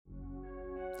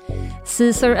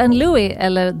Caesar and Louis,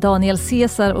 eller Daniel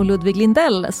Caesar och Ludvig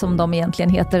Lindell som de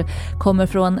egentligen heter, kommer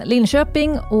från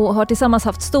Linköping och har tillsammans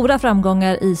haft stora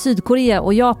framgångar i Sydkorea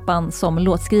och Japan som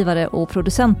låtskrivare och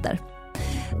producenter.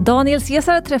 Daniel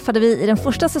Caesar träffade vi i den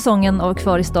första säsongen av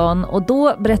Kvar i stan och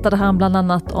då berättade han bland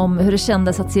annat om hur det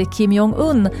kändes att se Kim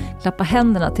Jong-Un klappa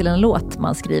händerna till en låt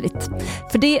man skrivit.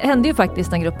 För det hände ju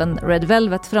faktiskt när gruppen Red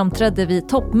Velvet framträdde vid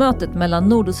toppmötet mellan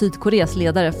Nord- och Sydkoreas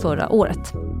ledare förra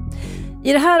året.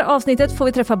 I det här avsnittet får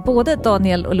vi träffa både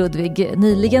Daniel och Ludvig,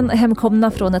 nyligen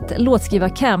hemkomna från ett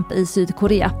låtskrivarcamp i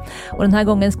Sydkorea. Och den här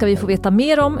gången ska vi få veta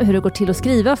mer om hur det går till att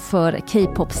skriva för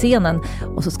K-pop-scenen.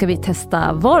 Och så ska vi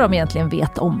testa vad de egentligen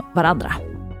vet om varandra.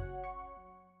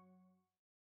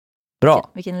 Bra.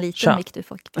 Vilken liten mick du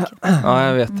får. Ja,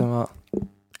 jag vet. Det var...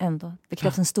 Ändå, det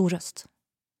krävs en stor röst.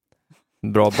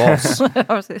 Bra bas.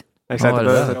 Exakt,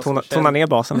 tona ner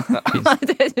basen.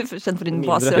 Det är för känd för din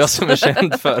basröst. Jag som är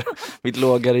känd för mitt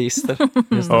låga register.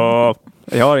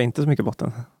 Jag har inte så mycket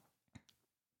botten.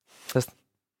 Det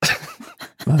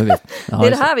är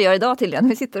det här vi gör idag tydligen.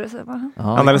 Vi sitter och så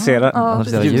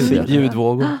analyserar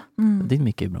ljudvågor. Din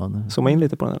mick är bra nu. Zooma in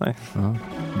lite på den. Nej. Ja.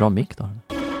 Bra mick då.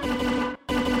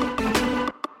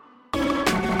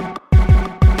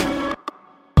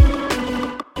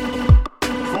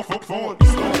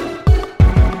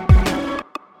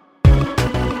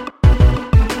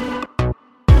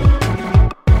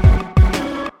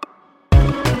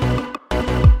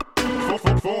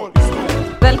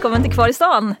 Välkommen till Kvar i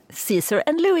stan, Caesar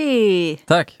and Louis.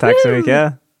 Tack så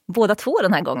mycket. Båda två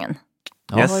den här gången.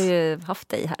 Ja. Jag har ju haft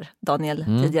dig här, Daniel,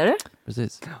 tidigare.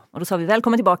 Precis. Och då sa vi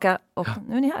välkommen tillbaka och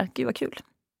nu är ni här. Gud vad kul.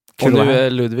 Och nu är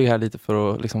Ludvig här lite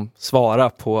för att liksom svara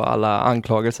på alla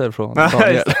anklagelser från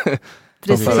Daniel.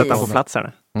 Precis. Sätta på plats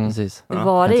här. Precis. Hur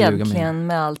var det egentligen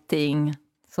med allting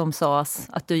som sades?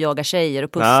 Att du jagar tjejer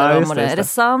och pussar dem och det. Är det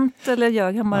sant eller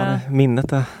ljög han bara?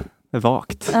 Minnet är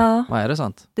vagt. Ja. Vad är det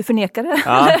sant? Du förnekar det?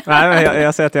 Ja, nej,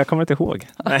 jag säger att jag kommer inte ihåg.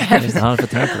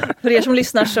 För er som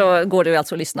lyssnar så går det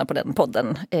alltså att lyssna på den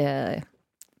podden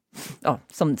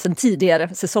som sen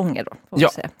tidigare säsonger då, får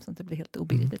säga, så att det blir helt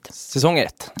obegripligt. Säsong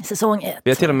 1. Säsong 1.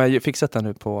 Vi har till och med fixat den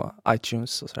nu på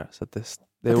iTunes och sådär, så att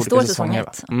det är olika står säsonger.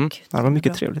 Det var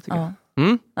mycket trevligt tycker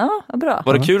jag. Ja, bra.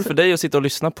 Var det kul för dig att sitta och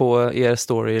lyssna på er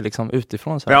story liksom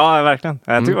utifrån? Så här? Ja, verkligen.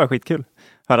 Jag tycker det var skitkul.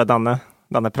 Höra Danne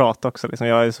prata också. Liksom.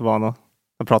 Jag är så van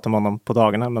att prata med honom på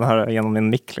dagarna, men höra genom min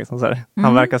mick. Liksom, så här.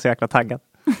 Han verkar så jäkla taggad.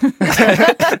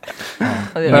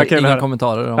 Inga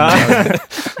kommentarer om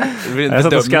det blir en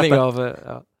bedömning av...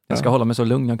 Jag ska hålla mig så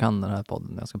lugn jag kan den här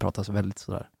podden. Jag ska prata så väldigt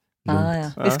sådär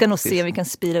lugnt. Vi ska nog se om vi kan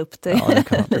spira upp det.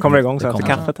 Det kommer igång så efter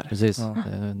kaffet här. Precis,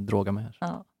 droga mig här.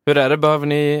 Ja. Hur är det?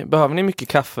 Behöver ni mycket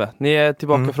kaffe? Ni är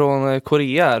tillbaka från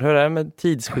Korea. Hur är det med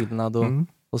tidsskillnad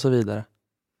och så vidare?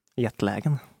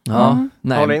 Jetlägen. Ja,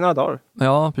 håller i några dagar.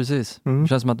 Ja, precis. Det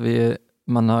känns som att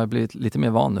man har blivit lite mer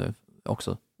van nu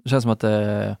också. Det känns som att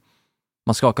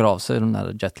man skakar av sig den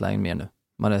här jetlagen mer nu.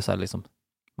 Man är så här liksom,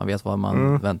 man vet vad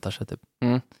man väntar sig typ.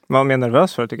 Man var mer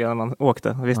nervös för tycker jag när man åkte.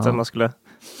 Jag visste att man skulle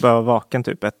behöva vaken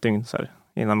typ ett dygn så här,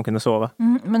 innan man kunde sova.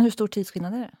 Men hur stor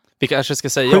tidsskillnad är det? Vi kanske ska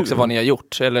säga också vad ni har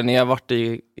gjort. Eller ni har varit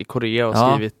i Korea och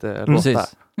skrivit låtar.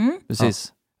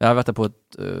 Precis. Jag har varit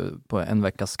på en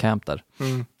veckas camp där.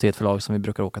 Till ett förlag som vi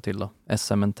brukar åka till då.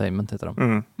 SM Entertainment heter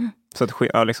de. Så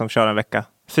att liksom köra en vecka.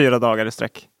 4 dagar i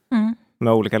sträck.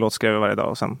 Med olika låtskrivare varje dag.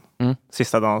 Och sen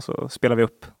sista dagen så spelar vi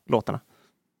upp låtarna.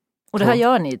 Och det här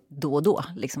gör ni då och då?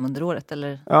 Liksom under året?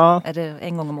 Eller är det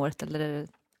en gång om året? Eller är det...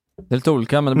 Det är lite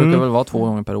olika, men det brukar väl vara 2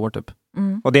 gånger per år typ.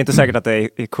 Och det är inte säkert att det är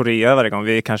i Korea varje gång.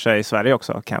 Vi kanske är i Sverige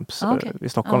också. Camps i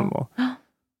Stockholm. Och,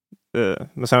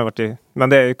 men sen har vi varit men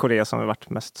det är i Korea som har varit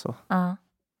mest så.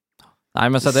 Nej,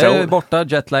 men så det är borta.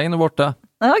 Jetlagen är borta.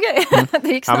 Okej, det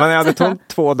gick snabbt. Ja, men jag hade tagit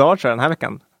 2 dagar tror jag, den här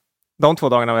veckan. De 2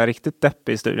 dagarna var jag riktigt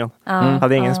deppig i studion.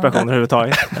 Hade ingen inspiration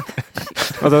överhuvudtaget.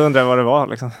 Och då undrade jag vad det var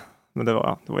liksom. Men det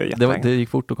var jättelänge. Det gick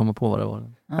fort att komma på vad det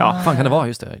var. Ja. Fan kan det vara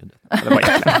just det? Det var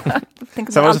jättelänge. Tänk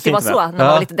att det alltid var så när man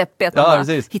var lite deppig. Att man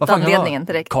hittade anledningen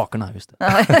direkt. Kakorna, just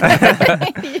det.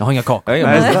 Jag har inga kakor.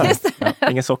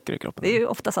 Ingen socker i kroppen. Det är ju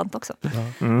ofta sant också.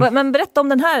 Men berätta om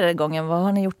den här gången. Vad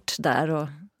har ni gjort där? Och,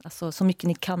 alltså, så mycket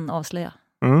ni kan avslöja.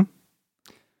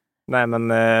 Nej, men...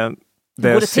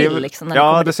 det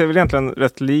ser väl egentligen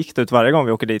rätt likt ut varje gång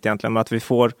vi åker dit egentligen. Men att vi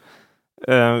får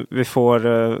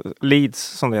leads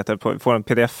som det heter. Vi får en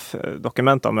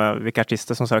pdf-dokument med vilka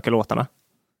artister som söker låtarna.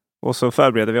 Och så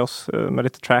förbereder vi oss med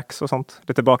lite tracks och sånt.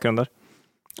 Lite bakgrunder.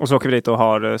 Och så åker vi dit och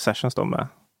har sessions då med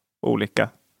olika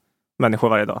människor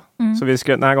varje dag. Så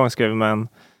den här gången skrev vi med en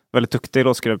väldigt duktig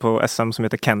låtskrivare på SM som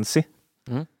heter Kenzie.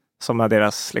 Som är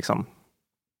deras liksom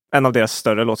en av deras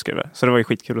större låtskrivare. Så det var ju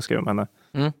skitkul att skriva med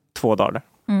henne 2 dagar där.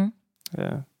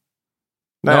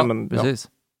 Nej, men precis.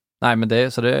 Nej, men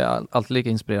det är alltid lika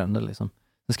inspirerande liksom.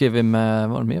 Sen skrev vi med, vad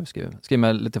var det mer vi skrev? Skrev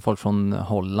med lite folk från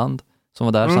Holland som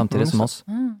var där samtidigt som oss.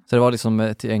 Så det var liksom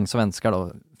ett gäng svenskar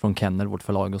då, från Kenner, vårt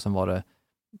förlag, och sen var det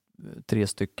 3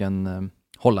 stycken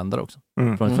holländare också,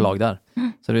 från ett förlag där.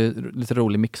 Så det är lite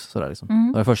rolig mix sådär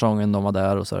liksom. Det var första gången de var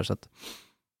där och sådär, så att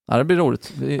det blir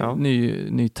roligt. Det är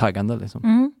nytaggande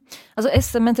liksom. Alltså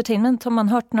SM Entertainment har man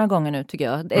hört några gånger nu, tycker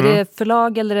jag. Är det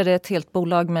förlag eller är det ett helt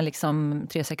bolag med liksom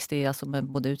 360, alltså med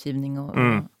både utgivning och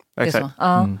det är så?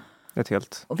 Ja. Ett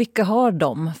helt. Och vilka har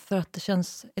de? För att det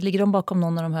känns, ligger de bakom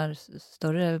någon av de här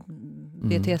större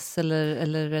BTS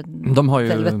eller de har ju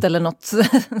Velvet eller något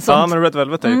sånt? Ja, men Red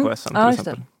Velvet är ju på SM till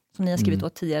exempel. Som ni har skrivit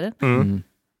åt tidigare.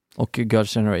 Och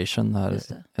Girls' Generation är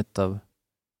ett av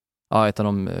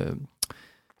de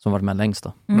som varit med längst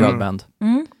då. Girlband.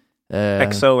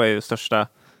 EXO är ju största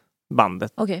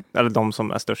bandet. Okay. Eller de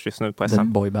som är störst just nu på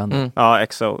SM. Boyband. Ja,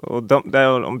 EXO. Och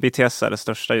om BTS är det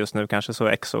största just nu kanske, så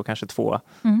är EXO kanske 2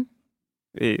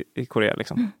 i Korea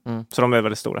liksom. Så de är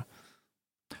väldigt stora.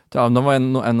 Ja, de var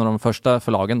en av de första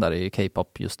förlagen där i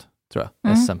K-pop just, tror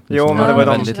jag. SM. Liksom. Jo, men det var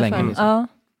väldigt länge. Liksom.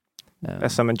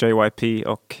 SM med JYP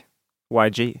och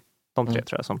YG. De 3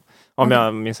 tror jag, som, om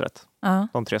jag minns rätt.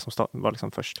 De 3 som var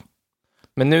liksom först.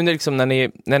 Men nu liksom, när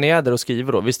ni är där och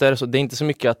skriver då, visst är det så, det är inte så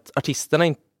mycket att artisterna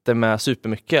inte är med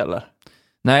supermycket, eller?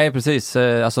 Nej, precis.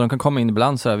 Alltså de kan komma in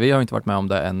ibland sådär. Vi har inte varit med om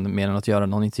det än, mer än att göra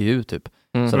någon intervju typ.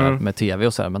 Sådär, med tv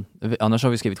och sådär. Men annars har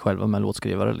vi skrivit själva med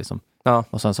låtskrivare liksom. Ja.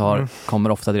 Och sen så kommer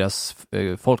ofta deras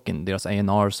folk in, deras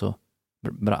A&Rs och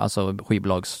alltså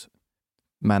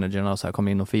skivbolagsmanagerna och så här,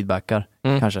 kommer in och feedbackar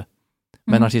kanske.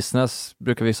 Men artisterna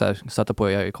brukar vi så här, sätta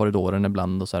på i korridoren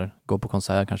ibland och så här, gå på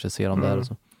konsert, kanske se dem där och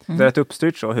så. Det är ett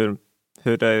uppstyrt så hur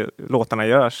låtarna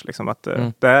görs, liksom, att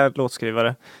det är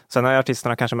låtskrivare. Sen är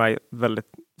artisterna kanske med väldigt,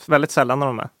 väldigt sällan när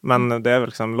de är. Men det är väl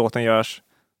liksom, låten görs,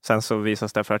 sen så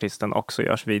visas det för artisten och så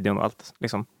görs videon och allt.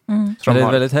 Liksom. Så det är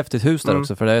ett väldigt häftigt hus där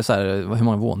också, för det är så här, hur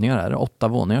många våningar är det? 8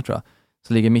 våningar tror jag.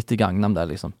 Så ligger mitt i Gangnam där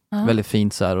liksom. Väldigt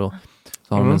fint så här, och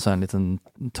så har de en sån här liten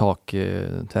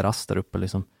takterrass där uppe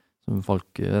liksom. Som folk,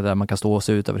 där man kan stå och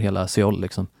se ut över hela Seoul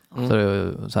liksom. Så det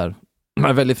är så här,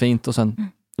 väldigt fint, och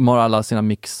sen de har alla sina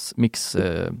mix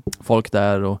folk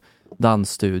där och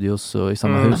dansstudios och i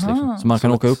samma hus liksom. Så man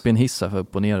kan åka upp i en hiss för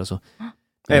upp och ner och så.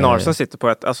 A&R sitter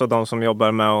på alltså de som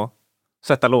jobbar med att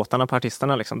sätta låtarna på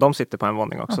artisterna liksom. De sitter på en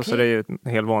våning också, så det är ju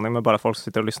en hel våning med bara folk som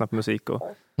sitter och lyssnar på musik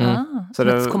och så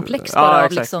det är ett komplex bara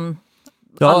av liksom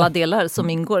alla delar som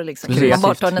ingår liksom. Man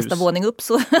bara tar nästa våning upp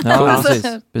så. Ja,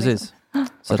 precis.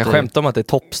 Så man kan skämta om att det är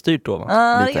toppstyrt då,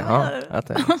 va? Exakt.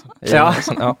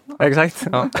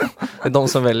 Ja. Det är de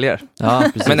som väljer.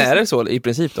 Men är det så i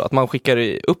princip då, att man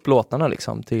skickar upp låtarna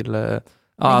liksom till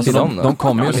alltså de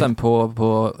kommer ju sen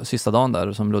på sista dagen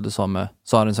där, som Ludde sa,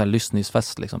 så har en sån här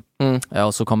lyssningsfest liksom.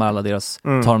 Och så kommer alla deras,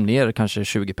 tar de ner kanske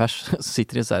 20 pers,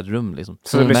 sitter i ett så här rum liksom.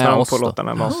 Så lyssnar de på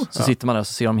låtarna med oss. Så sitter man där och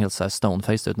så ser de helt så här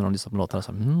stoneface ut när de lyssnar på låtarna.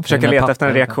 Så försöker leta efter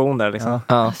en reaktion där liksom.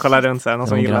 Kolla runt så här, någon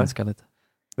som gillar. Lite.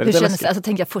 Hur känns det? Alltså,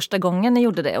 tänker jag första gången ni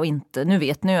gjorde det och inte, nu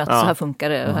vet ni ju att så här funkar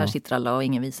det och här sitter alla och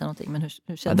ingen visar någonting, men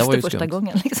hur känns det första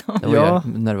gången liksom? Det var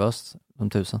ju nervöst som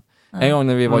tusen. En gång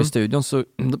när vi var i studion, så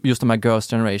just de här Girls'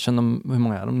 Generation, hur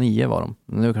många är de? 9 var de.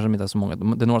 Nu kanske de inte är så många,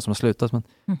 det är några som har slutat, men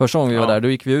första gången vi var där, då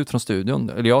gick vi ut från studion,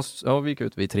 eller vi gick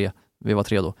ut, vi var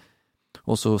 3 då.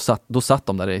 Och så satt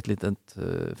de där i ett litet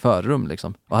förrum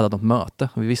liksom, och hade ett möte,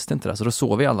 och vi visste inte det, så då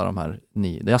såg vi alla de här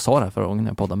 9. Jag sa det här förra gången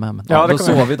när jag poddade med, men då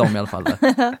såg vi dem i alla fall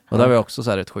där. Och där var också så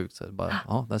här rätt sjukt, så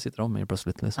bara, där sitter de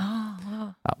plötsligt liksom.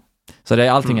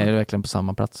 Så allting är ju verkligen på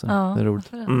samma plats. Det är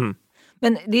roligt.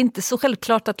 Men det är inte så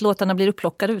självklart att låtarna blir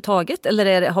upplockade överhuvudtaget?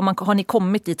 Eller har ni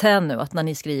kommit dit här nu att när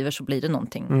ni skriver så blir det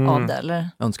någonting av det? Eller?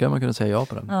 Önskar man kunde säga ja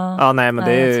på det. Nej, men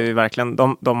det är ju verkligen,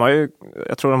 de har ju,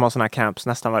 jag tror de har såna här camps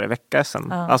nästan varje vecka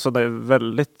sen. Alltså det är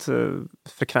väldigt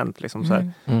frekvent liksom så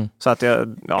här. Så att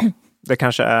det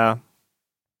kanske är,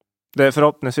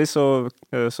 förhoppningsvis så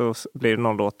blir det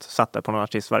någon låt satt där på någon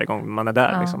artist varje gång man är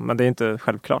där liksom. Men det är inte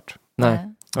självklart.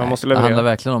 Nej. Man måste leverera. Det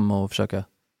handlar verkligen om att försöka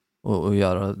och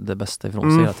göra det bästa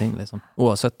ifrån sig hela tiden liksom.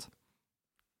 Oavsett.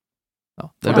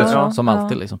 Det är det som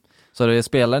alltid liksom. Så det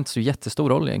spelar inte så jättestor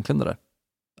roll egentligen det där.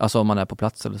 Alltså om man är på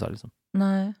plats eller så här, liksom.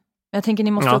 Nej. Jag tänker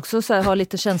ni måste också så här, ha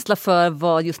lite känsla för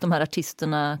vad just de här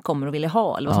artisterna kommer att vilja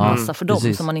ha, eller vad som passar för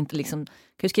dem. Så man inte liksom, kan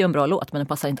ju skriva en bra låt, men den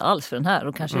passar inte alls för den här,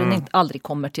 och kanske den inte aldrig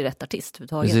kommer till rätt artist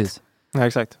överhuvudtaget. Precis. Ja,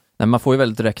 exakt. Nej, man får ju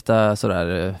väldigt direkta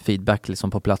sådär feedback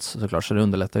liksom på plats såklart, så det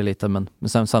underlättar ju lite, men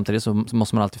sen, samtidigt så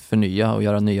måste man alltid förnya och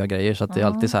göra nya grejer, så att det är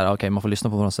alltid så här, okej, man får lyssna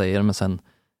på vad de säger, men sen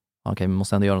okej, vi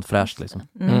måste ändå göra något fräscht liksom.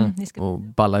 Ska... Och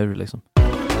balla ur liksom.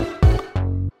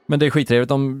 Men det är skittrevligt,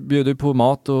 de bjuder på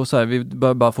mat och så här, vi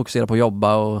bör bara fokusera på att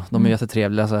jobba och de är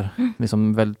jättetrevliga så här,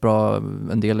 liksom väldigt bra,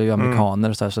 en del är ju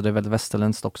amerikaner så det är väldigt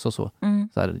västerländskt också så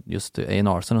här, just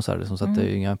A&R'sen och så här, liksom, så att det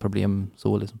är inga problem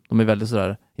så liksom. De är väldigt så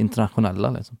där internationella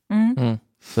liksom.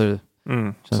 Så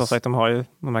som sagt, de har ju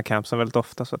de här campsen väldigt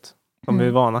ofta så att de är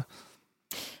ju vana.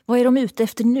 Vad är de ute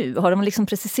efter nu? Har de liksom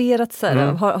preciserat så här,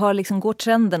 har liksom går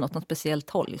trenden åt något speciellt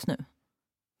håll just nu?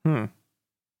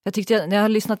 Jag tyckte när jag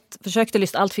har försökte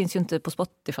lyssna, allt finns ju inte på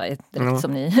Spotify direkt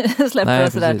som ni släpper. Nej,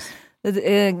 och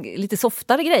sådär. Lite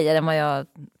softare grejer än vad jag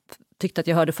tyckte att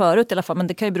jag hörde förut i alla fall, men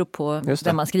det kan ju bero på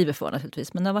vem man skriver för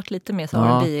naturligtvis. Men det har varit lite mer så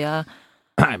R&B.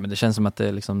 Nej, men det känns som att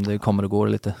det, liksom, det kommer och går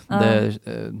lite.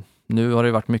 Nu har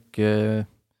det varit mycket...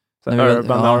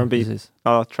 Urban R&B,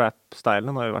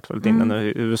 trap-stylen har ju varit väldigt inne nu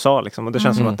i USA liksom. Och det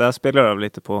känns som att det spelar över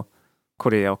lite på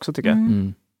Korea också tycker jag.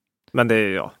 Men det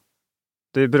är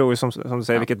det beror ju som du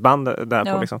säger vilket band det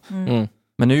är på liksom.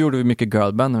 Men nu gjorde vi mycket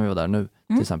girlband när vi var där nu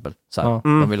till exempel. Så här,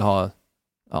 de vill ha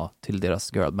till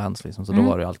deras girlbands liksom. Så då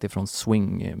var det alltid från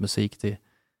swingmusik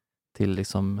till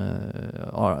liksom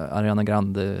Ariana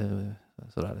Grande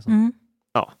sådär liksom.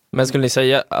 Men skulle ni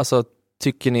säga, alltså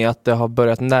tycker ni att det har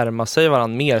börjat närma sig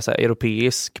varandra mer så här,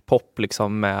 europeisk pop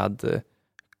liksom med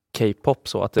K-pop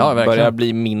så att det börjar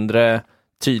bli mindre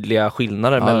tydliga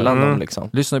skillnader mellan dem liksom.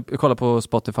 Kolla på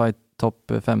Spotify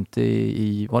topp 50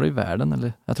 i världen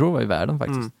eller? Jag tror det var i världen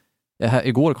faktiskt.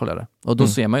 Igår kollade jag det. Och då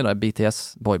ser man ju där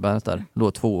BTS boybandet där,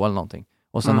 låg 2 eller någonting.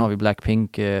 Och sen har vi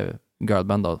Blackpink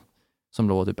girlband då, som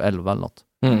låg typ 11 eller något.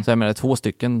 Så jag menar 2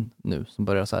 stycken nu som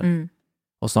börjar så här.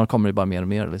 Och snart kommer det bara mer och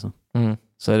mer liksom.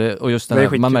 Så är det, och just den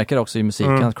här, man märker också i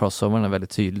musiken att crossovern är väldigt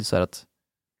tydlig så här att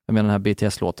jag menar den här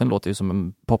BTS-låten låter ju som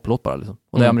en poplåt bara liksom.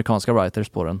 Och det är amerikanska writers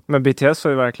på den. Men BTS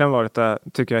har ju verkligen varit det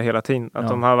tycker jag hela tiden. Att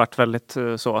de har varit väldigt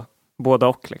så, båda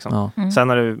och liksom. Sen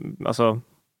är det alltså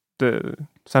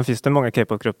sen finns det många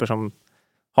K-pop-grupper som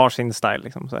har sin style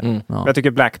liksom. Så jag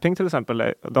tycker Blackpink till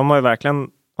exempel, de har ju verkligen,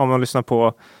 om man lyssnar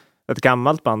på ett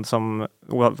gammalt band som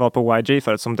var på YG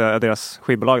förut, som det är deras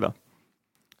skivbolag då.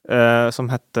 Som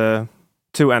hette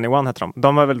To Anyone hette de.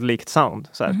 De var väldigt likt sound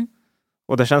så här.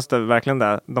 Och det känns det verkligen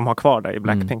där de har kvar där i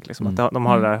Blackpink liksom, att de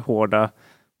har det där hårda,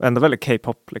 ändå väldigt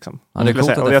K-pop liksom. Ja, det är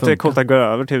coolt och jag tycker det är coolt att gå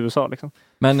över till USA liksom.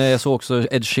 Men jag såg också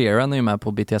Ed Sheeran är ju med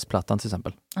på BTS-plattan till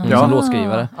exempel. Som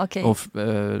låtskrivare. Och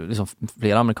liksom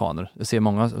flera amerikaner. Jag ser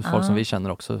många folk som vi känner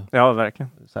också. Ja,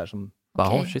 verkligen. Så här som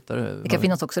bara, shit, det kan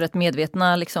finnas också rätt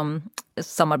medvetna liksom,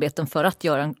 samarbeten för att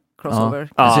göra en crossover.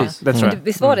 Precis. Det tror jag.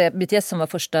 Visst var det BTS som var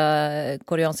första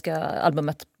koreanska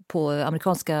albumet på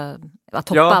amerikanska, att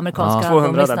toppa amerikanska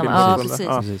 200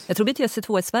 albumlistan. Precis. Jag tror BTS är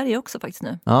 2 i Sverige också faktiskt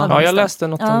nu. Ja, jag läste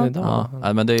något om det idag.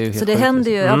 Men det är ju helt så det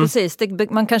händer ju, precis.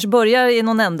 Man kanske börjar i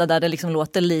någon ända där det liksom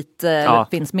låter lite, eller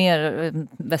finns mer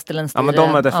västerländskt. Ja, men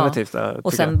de är definitivt där.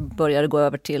 Och sen börjar det gå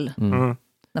över till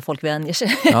när folk vänjer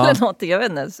sig eller någonting, jag vet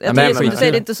inte. Jag tror som du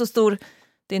säger, det är inte så stor,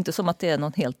 det är inte som att det är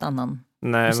någon helt annan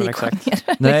musikgenre.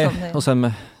 Nej, och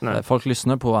sen folk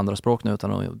lyssnar på andra språk nu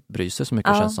utan att bry sig så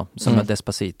mycket känns som med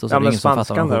Despacito, så det är ingen som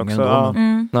fattar vad han sjunger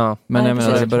ändå. Men jag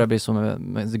menar, det börjar bli som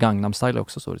med Gangnam Style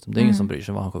också så liksom. Det är ingen som bryr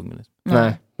sig vad han sjunger liksom.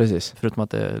 Nej, precis. Förutom att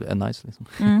det är nice liksom.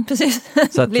 Precis.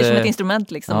 Så det blir som ett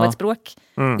instrument liksom, och ett språk.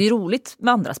 Det är ju roligt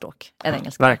med andra språk än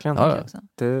engelska. Verkligen.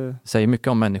 Det säger mycket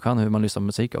om människan, hur man lyssnar på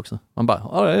musik också. Man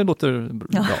bara, det låter bra.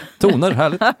 Toner,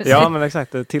 härligt. Ja, men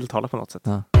exakt, det tilltalar på något sätt.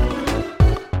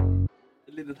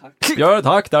 Gör ett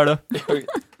hack där du.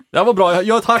 Det var bra,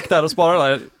 gör ett hack där och spara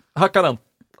där. Hacka den.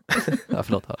 Ja,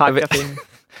 förlåt.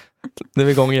 Nu är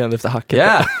vi igång igen efter hacket.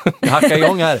 Ja, hacka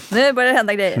igång här. Nu börjar det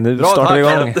hända grejer. Nu startar vi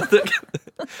igång.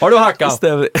 Har du hackat?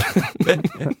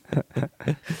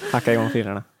 Hacka igång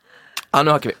firarna. Ja,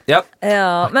 nu hackar vi.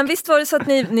 Ja, men visst var det så att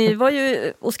ni var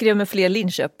ju och skrev med fler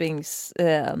Linköpings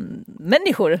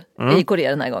människor i Korea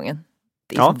den här gången.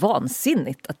 Det är så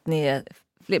vansinnigt att ni är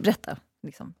fler. Berätta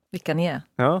liksom, vilka ni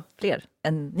är. Fler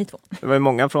än ni två. Det var ju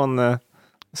många från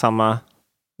som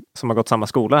har gått samma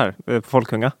skola här på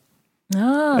Folkunga.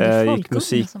 Gick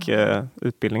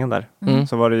musikutbildningen där.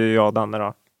 Så var det ju jag och Danne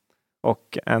då.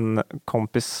 Och en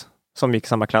kompis som gick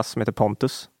samma klass som heter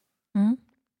Pontus.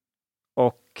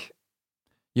 Och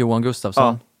Johan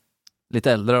Gustafsson.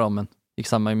 Lite äldre då, men gick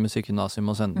samma i musikgymnasium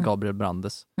och sen Gabriel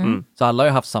Brandes. Så alla har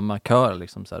ju haft samma kör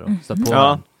liksom så här, och stött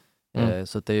på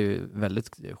Så det är ju väldigt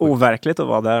sjukt. Overkligt att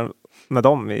vara där med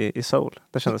dem i Seoul.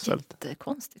 Det kändes väldigt...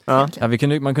 Jättekonstigt. Ja.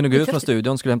 Man kunde gå ut från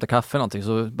studion, skulle hämta kaffe eller någonting,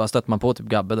 så bara stötte man på typ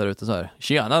Gabbe där ute så här: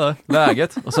 tjena då,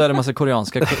 läget? Och så är det en massa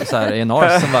koreanska så här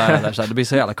enars som bara är där så här. Det blir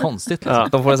så jävla konstigt liksom.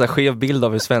 De får en så här skev bild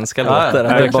av hur svenska låter. Det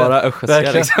är bara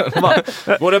östgötska liksom.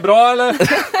 Går det bra eller?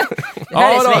 Det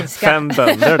här är svenska. 5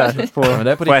 bönder där på,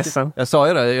 det är på SM. Jag sa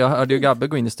ju det, jag hörde ju Gabbe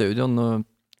gå in i studion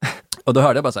och då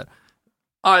hörde jag bara så här: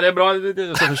 det är bra,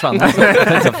 så försvann det.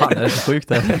 Fan, det är så sjukt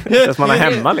det. Det är som man är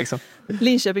hemma liksom.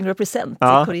 Linköping represent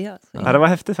i Korea. Ja, det var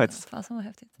häftigt faktiskt. Fasen var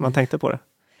häftigt. Man tänkte på det.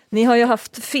 Ni har ju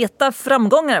haft feta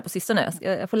framgångar på sistone.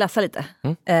 Jag får läsa lite.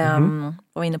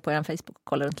 Var inne på er Facebook och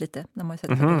kolla runt lite. De har ju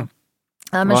sett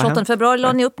men 28 februari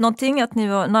la ni upp någonting att ni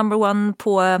var number 1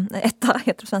 på etta,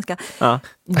 heter det svenska. Ja.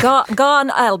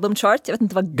 Gone album chart. Jag vet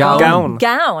inte vad Gown.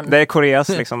 Gown. Det är Koreas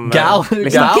liksom. Gown.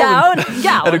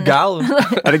 Är det Gown?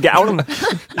 Är det Gown?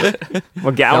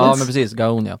 Vad Gowns? Ja, men precis,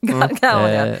 Gown, ja. Gown,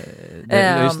 ja.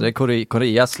 Just det är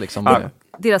Koreas liksom.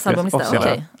 Deras albumlista,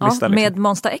 okej. Ja, med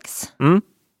Monsta X.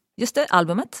 Just det,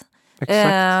 albumet.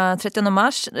 30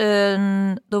 mars.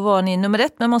 Då var ni nummer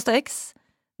 1 med Monsta X.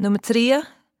 Nummer 3.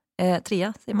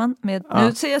 Trea säger man. Nu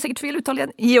säger jag säkert fel uttal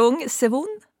igen. Jung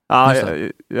Sevon. Ja,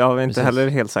 jag är inte heller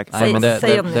helt säker. Nej, men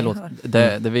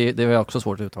det var också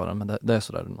svårt att uttala, men det är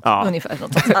sådär. Ja. Ungefär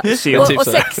något. och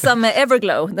 6 med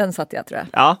Everglow, den satt jag tror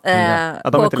jag.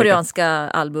 Ja. På koreanska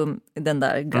album, den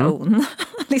där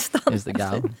Gown-listan. Just det,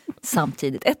 Gown.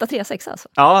 Samtidigt, 1, 3, 6 alltså.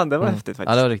 Ja, det var häftigt faktiskt.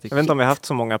 Ja, det var riktigt. Jag vet inte om vi har haft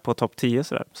så många på topp 10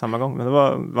 sådär på samma gång, men det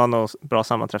var nog bra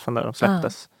sammanträffande där de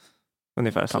släpptes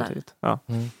ungefär samtidigt. Ja.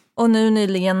 Och nu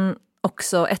nyligen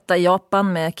också 1 i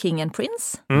Japan med King and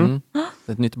Prince.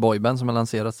 Det är ett nytt boyband som har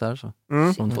lanserats här från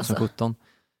 2017.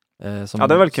 Ja,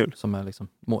 det är väl kul. Som är liksom,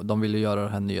 de vill ju göra det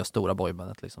här nya stora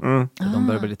boybandet liksom. De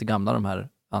börjar bli lite gamla, de här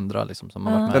andra liksom, som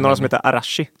har varit med. Det är några som heter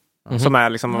Arashi. Som är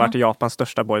liksom, har varit Japans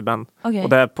största boyband. Och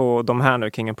det är på de här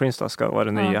nu, King and Prince då, ska vara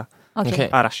det nya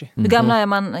Arashi. Hur gammal är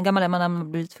man när man har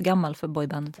blivit för gammal för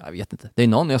boyband? Jag vet inte. Det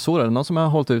är jag såg det, någon som har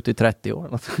hållit ut i 30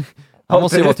 år. Han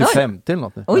måste ju vara typ 50 eller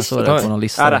något. Jag såg det på någon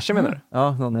lista. Arashi menar du?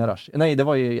 Ja, någon är Arashi. Nej, det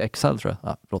var ju Excel tror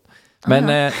jag. Ja, förlåt. Men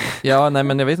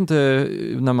men jag vet inte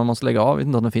när man måste lägga av, vet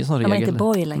inte om det finns någon regel. Man är inte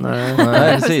boy längre.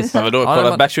 Nej, precis. Men då,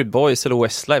 kolla Backstreet Boys eller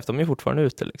Westlife, de är ju fortfarande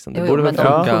ute liksom. Det borde väl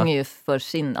de sjunger ju för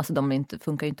sin, alltså de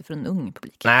funkar ju inte för en ung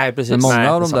publik. Nej, precis. Men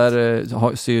många av de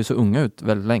där ser ju så unga ut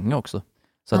väldigt länge också.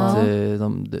 Så att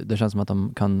det känns som att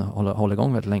de kan hålla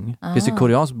igång väldigt länge. Det finns ju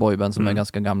koreansk boyband som är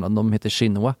ganska gamla. De heter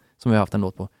Shinhwa, som vi har haft en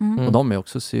låt på. Och de är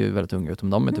också, ser ju väldigt unga ut. Men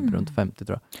de är typ runt 50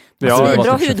 tror jag. Ja, det är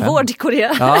bra hudvård i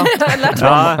Korea. Jag har lärt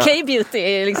mig K-beauty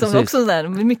är liksom också sådär.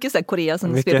 Mycket sådär Korea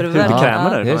som sveper över världen.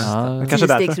 Krämer kanske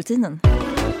stegsrutinen.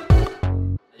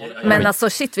 Men alltså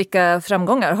shit, vilka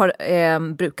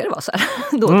framgångar brukar det vara så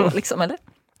här då och då liksom, eller?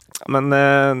 Men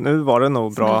nu var det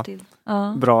nog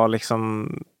bra liksom.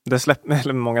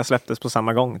 Många släpptes på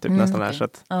samma gång typ nästan här, så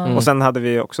att, och sen hade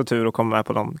vi också tur att komma med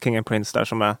på de King and Prince där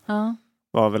som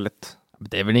var väldigt...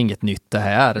 Det är väl inget nytt det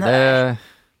här.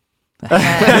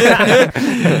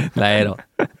 Nej då.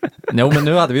 Jo, men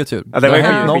nu hade vi ju tur. Det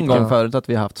var någon gång förut att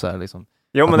vi haft så här liksom.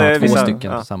 Jo, men det är 2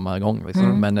 stycken på samma gång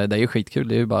liksom. Men det är ju skitkul,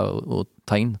 det är ju bara att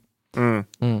ta in.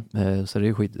 Så det är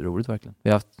ju skitroligt verkligen. Vi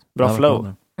har haft bra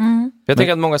flow. Jag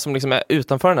tänker att många som liksom är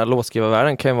utanför den här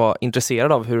låtskrivarvärlden kan ju vara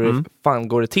intresserade av hur fan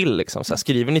går det till liksom. Så här,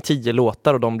 skriver ni 10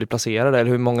 låtar och de blir placerade,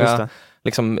 eller hur många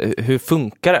liksom, hur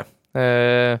funkar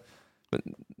det?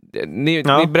 Ni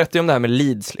berättar ju om det här med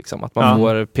leads liksom, att man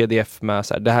får pdf med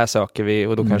så här, det här söker vi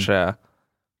och då kanske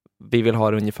vi vill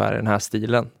ha det ungefär i den här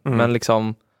stilen. Men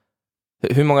liksom,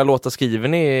 hur många låtar skriver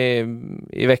ni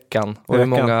i veckan och hur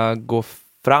många går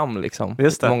fram liksom?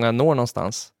 Hur många når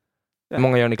någonstans? Hur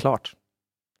många gör ni klart?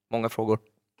 Många frågor.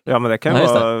 Ja, men det kan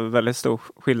vara väldigt stor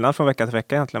skillnad från vecka till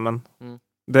vecka egentligen. Men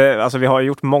alltså vi har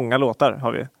gjort många låtar,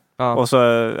 har vi. Och så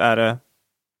är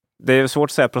det är svårt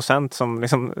att säga procent som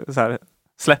liksom så här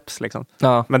släpps liksom.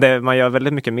 Men man gör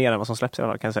väldigt mycket mer än vad som släpps i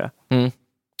alla fall, kan jag säga.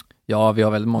 Ja, vi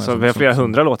har väldigt många. Så vi har flera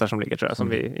 100 låtar som ligger tror jag, som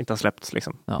vi inte har släppts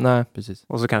liksom. Nej, precis.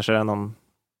 Och så kanske det är någon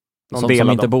del som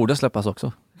inte borde släppas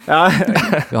också. Ja.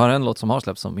 Vi har en låt som har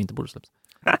släppts som inte borde släppas.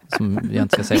 Som jag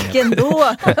inte ska säga. Vilken då?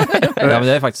 Ja, men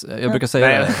det är faktiskt, jag brukar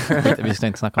säga det. Vi ska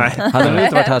inte snacka om det. Hade du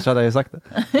inte varit här så hade jag ju sagt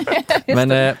det. Men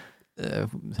det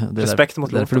respekt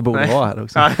mot därför du borde vara här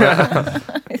också.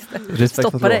 Respekt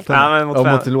stoppa dig. Ja,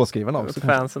 mot låtskrivarna också.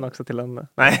 Fansen också till en.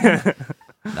 Nej.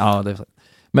 Ja, det är så.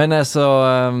 Men alltså,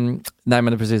 nej men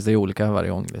det är precis, det är olika varje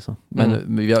gång liksom. Men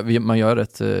man gör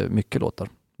rätt mycket låtar.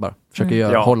 Bara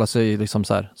försöker hålla sig liksom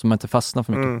så här, så man inte fastnar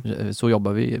för mycket. Så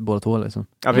jobbar vi båda två liksom.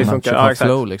 Ja, vi funkar, exakt.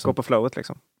 Flow, liksom. Gå på flowet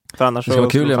liksom. För annars det ska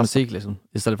vara kul att göra musik liksom.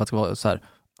 Istället för att vara så här,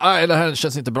 nej det här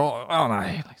känns inte bra.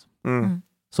 Nej. Liksom.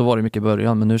 Så var det mycket i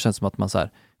början, men nu känns det som att man så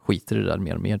här skiter i det där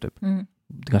mer och mer typ.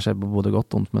 Det kanske är både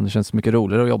gott och ont, men det känns mycket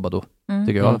roligare att jobba då,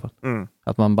 tycker jag i alla fall.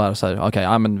 Att man bara säger,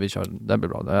 okej, men vi kör, det blir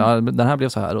bra. Den här blev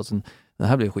så här och sen, den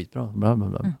här blev skitbra. Bla, bla,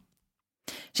 bla.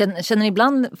 Känner ni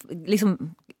ibland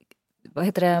liksom, vad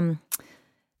heter det,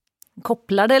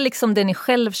 kopplar det liksom det ni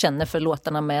själv känner för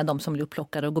låtarna med de som blir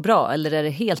upplockade och går bra? Eller är det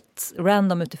helt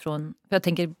random utifrån? För jag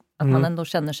tänker att man ändå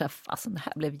känner sig, fasen, det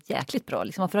här blev jäkligt bra.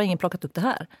 Liksom, varför har ingen plockat upp det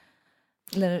här?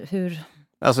 Eller hur?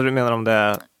 Alltså du menar om det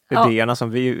är idéerna som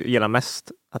vi gillar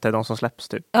mest, att det är de som släpps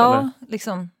typ? Ja, eller?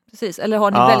 Liksom, precis. Eller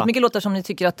har ni väldigt mycket låtar som ni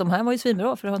tycker att de här var ju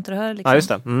svinbra, för har inte det här liksom... Ja, just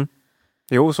det.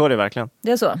 Jo, så är det verkligen.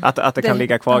 Det är så? Att det kan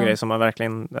ligga kvar grejer som man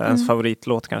verkligen är ens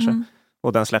favoritlåt kanske.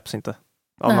 Och den släpps inte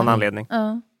av någon anledning.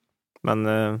 Men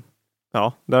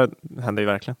det händer ju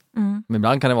verkligen. Men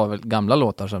ibland kan det vara väl gamla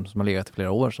låtar som har legat i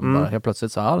flera år som bara helt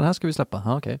plötsligt så den här ska vi släppa.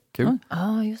 Okej, kul.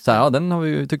 Just så den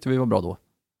har tyckte vi var bra då.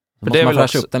 Så för det man vill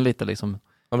fräscha upp den lite liksom.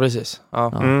 Ja, precis.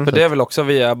 Ja. För det är väl också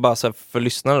via bara så för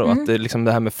lyssnare då, att det, liksom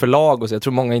det här med förlag och så. Jag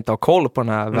tror många inte har koll på den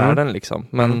här världen liksom.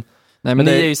 Men, men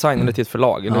ni är ju signade till ett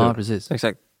förlag, eller hur? Ja, precis.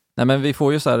 Exakt. Nej, men vi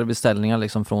får ju så här beställningar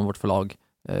liksom från vårt förlag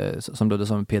som då det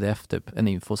som en pdf typ, en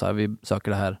info så här, vi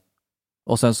söker det här.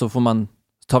 Och sen så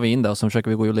tar vi in det och så försöker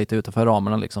vi gå lite utanför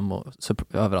ramarna liksom och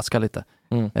överraska lite.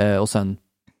 Och sen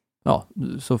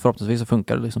så förhoppningsvis så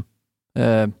funkar det liksom.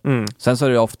 Sen så är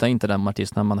det ofta inte den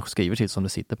artisten man skriver till som det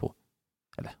sitter på.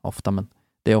 Eller ofta, men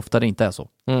det är ofta det inte är så.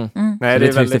 Nej, det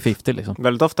är 50-50 liksom.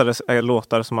 Väldigt ofta är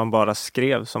låtar som man bara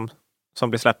skrev som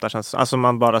blir släppta. Alltså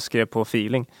man bara skrev på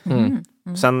feeling.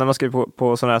 Sen när man skriver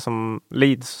på sådana här som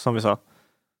leads, som vi sa,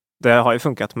 det har ju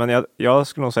funkat. Men jag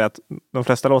skulle nog säga att de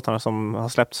flesta låtarna som har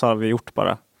släppts har vi gjort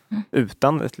bara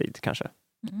utan ett lead kanske.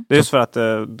 Det är just för att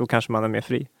då kanske man är mer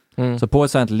fri. Så på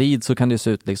ett sånt lead så kan det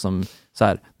se ut liksom så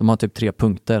här, de har typ 3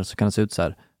 punkter, så kan det se ut så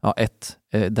här, 1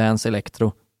 dance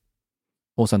electro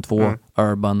och sen 2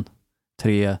 urban,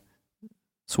 3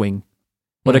 swing.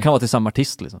 Och det kan vara till samma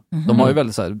artist liksom. De har ju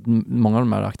väldigt så här, många av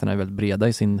de här akterna är väldigt breda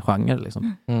i sin genre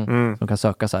liksom. De kan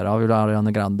söka så här, vi vill ha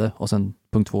Ariana Grande och sen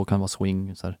punkt 2 kan vara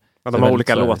swing så här. Ja, de har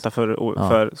olika låtar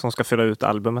för som ska fylla ut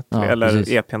albumet eller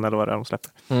precis. EPn eller vad det är de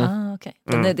släpper.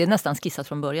 Det är nästan skissat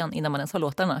från början innan man ens har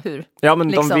låtarna. Hur? Ja, men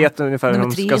liksom, de vet ungefär hur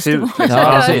de ska se ut. Liksom.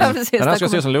 Precis. Den här ska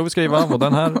se ut som Louis skriva och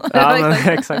den här.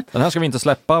 Exakt. Den här ska vi inte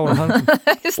släppa och den här.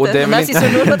 Och det är väl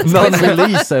inte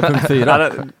non-release är punkt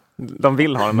 4. De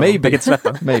vill ha den. Maybe.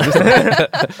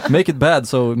 Make it bad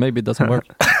so maybe it doesn't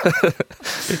work.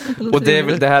 Och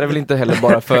det här är väl inte heller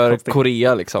bara för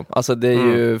Korea liksom. Alltså det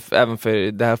är ju även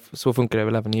för det här, så funkar det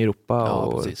väl även i Europa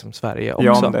och liksom Sverige också.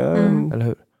 Ja, eller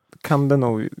hur? Kan det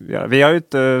nog göra. Vi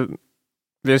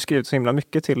har skrivit så himla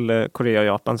mycket till Korea och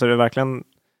Japan, så det är verkligen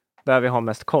där vi har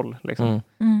mest koll liksom.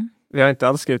 Vi har inte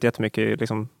alls skrivit jättemycket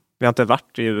liksom, vi har inte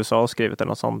varit i USA och skrivit eller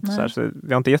något sånt så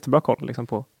vi har inte jättebra koll liksom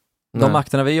på. De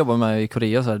akterna vi jobbar med i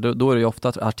Korea så här, då är det ju ofta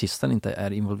att artisten inte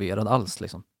är involverad alls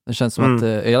liksom. Det känns som att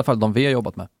i alla fall de vi har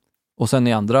jobbat med. Och sen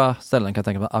i andra ställen kan jag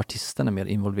tänka mig att artisten är mer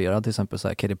involverad, till exempel så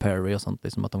här Katy Perry och sånt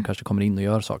liksom, att de kanske kommer in och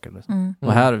gör saker liksom.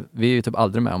 Och här, vi är ju typ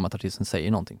aldrig med om att artisten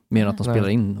säger någonting, mer än att de spelar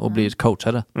in och blir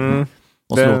coachade.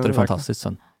 Och så låter det fantastiskt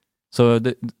sen. Så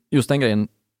just den grejen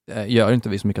gör inte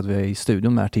vi så mycket att vi är i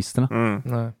studion med artisterna.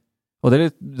 Nej. Och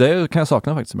det kan jag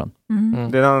sakna faktiskt ibland.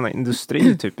 Det är en annan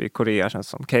industri typ i Korea, känns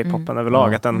som K-popen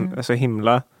överlag, att den är så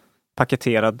himla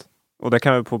paketerad, och det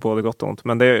kan vara på både gott och ont,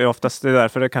 men det är oftast det är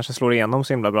därför det kanske slår igenom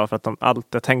så himla bra, för att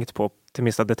allt är tänkt på till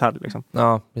minsta detalj liksom.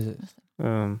 Ja, precis. Det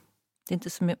är inte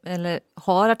så, eller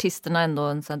har artisterna ändå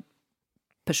en sån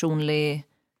personlig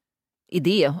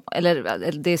idé,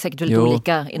 eller det är säkert väldigt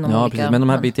olika inom olika. Precis. Men de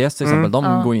här BTS till exempel,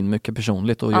 de går in mycket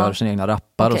personligt och gör sina egna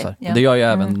rappar och så här. Det gör ju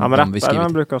även de vi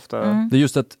skrivit. Brukar ofta... Det är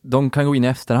just att de kan gå in i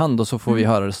efterhand och så får vi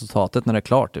höra resultatet när det är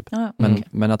klart typ.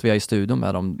 Men att vi är i studion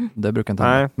med dem, det brukar inte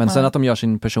hända. Men sen att de gör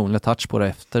sin personliga touch på det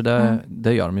efter,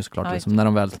 det gör de ju såklart liksom, när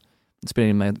de väl spelar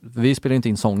in med, vi spelar inte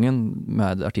in sången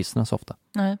med artisterna så ofta.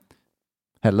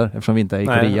 Heller, eftersom vi inte är i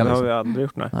Korea. Nej, det har liksom. vi aldrig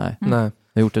gjort. Nej.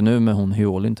 Jag har gjort det nu med hon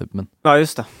Hyolin typ. Men... Ja,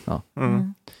 just det. Ja.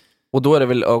 Och då är det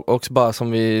väl också bara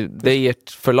som det är ert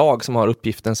förlag som har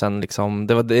uppgiften sen liksom,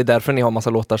 det är därför ni har massa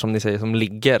låtar som ni säger som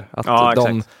ligger. Att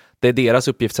det är deras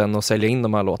uppgift sen att sälja in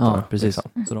de här låtarna. Ja, precis.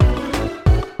 Liksom.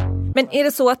 Men är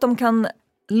det så att de kan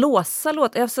låsa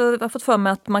låt? Jag har fått för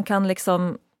mig att man kan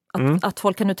liksom att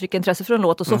folk kan uttrycka intresse för en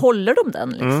låt och så håller de den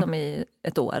liksom i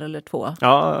 1 år eller 2.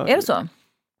 Ja, är det så?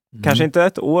 Kanske inte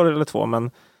 1 år eller 2,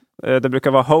 men det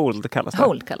brukar vara hold kallas det.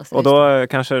 Hold kallas det. Och då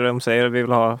kanske de säger att vi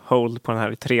vill ha hold på den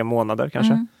här i 3 månader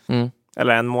kanske.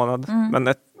 Eller 1 månad. Men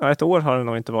ett år har det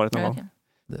nog inte varit någon gång.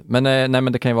 Men nej,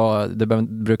 men det kan ju vara, det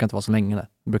brukar inte vara så länge.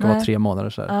 Det brukar vara 3 månader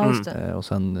så här. Ja, just det. Och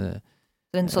sen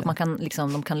det är inte så att man kan,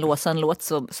 liksom, de kan låsa en låt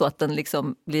så att den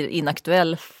liksom blir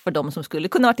inaktuell för de som skulle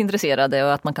kunna varit intresserade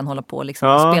och att man kan hålla på liksom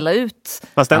och spela ut.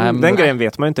 Fast den grejen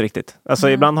vet man ju inte riktigt. Alltså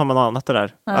ibland har man anat det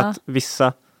där. Ja. Att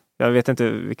vissa, jag vet inte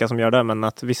vilka som gör det, men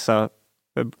att vissa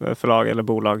förlag eller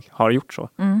bolag har gjort så.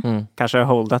 Kanske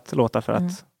holdat låtar för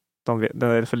att det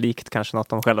är för likt kanske något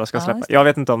de själva ska släppa. Jag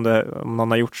vet inte om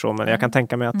någon har gjort så, men jag kan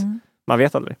tänka mig att man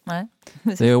vet aldrig. Nej.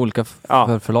 Det är olika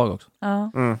förlag också.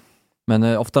 Ja.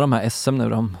 Men ofta de här SM när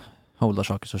de holdar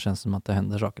saker så känns det som att det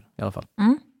händer saker i alla fall.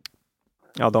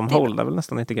 Ja, de holdar väl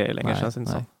nästan inte grejer längre, känns det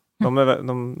inte så.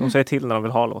 De säger till när de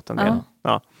vill ha låten.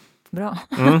 Ja. Bra.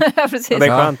 Precis. Ja, det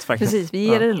är skönt faktiskt. Precis, vi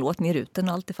ger er en låt, ni är ut den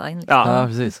och allt är fine. Liksom. Ja,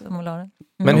 precis.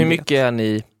 Men hur mycket är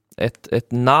ni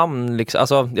ett namn liksom?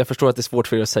 Alltså, jag förstår att det är svårt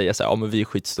för er att säga så här, men vi är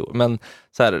skitstor. Men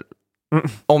så här,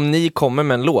 om ni kommer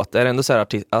med en låt, är det ändå så här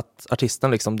att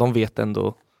artisten liksom, de vet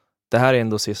ändå, det här är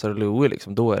ändå Cesar och Louie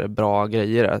liksom, då är det bra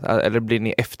grejer. Eller blir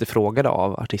ni efterfrågade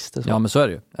av artister? Så? Ja, men så är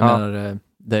det ju. Jag menar,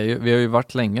 vi har ju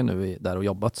varit länge nu där och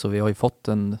jobbat, så vi har ju fått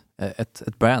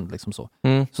ett brand liksom så.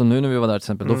 Så nu när vi var där till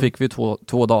exempel, då fick vi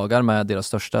 2 dagar med deras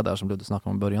största där som Ludde snackade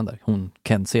om i början där. Hon,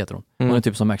 Kenzie heter hon. Hon är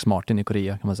typ som Max Martin i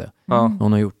Korea kan man säga.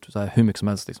 Hon har gjort så här hur mycket som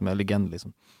helst liksom, är legend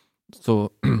liksom. Så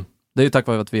det är ju tack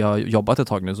vare att vi har jobbat ett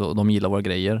tag nu så de gillar våra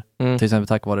grejer. Till exempel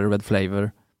tack vare Red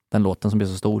Flavor, den låten som blev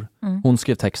så stor. Hon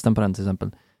skrev texten på den till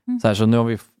exempel.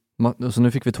 Så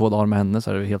nu fick vi 2 dagar med henne,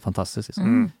 så är det helt fantastiskt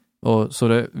liksom. Och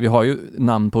så vi har ju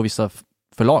namn på vissa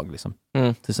förlag liksom.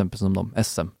 Till exempel som de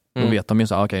SM. Då vet de ju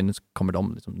så okej, nu kommer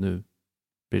de liksom, nu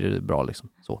blir det bra liksom.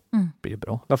 Så blir det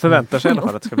bra. De förväntar sig i alla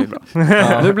fall att det ska bli bra.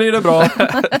 Nu blir det bra.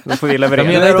 Nu får vi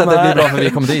leverera. Jag menar inte att det blir bra för vi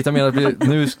kom dit. Jag menar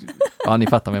att ni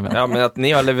fattar vad jag menar. Ja, men att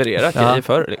ni har levererat grejer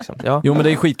förr liksom. Ja. Jo, men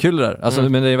det är skitkul det där. Alltså,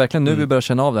 men det är verkligen nu vi börjar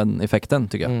känna av den effekten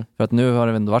tycker jag. För att nu har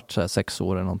det ändå varit så här 6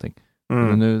 år eller någonting.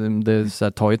 Men nu det så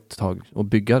här, tar ett tag att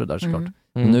bygga det där såklart.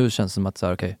 Men nu känns det som att så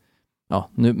här, okej. Ja,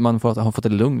 nu man har fått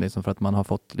ett lugn liksom, för att man har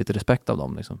fått lite respekt av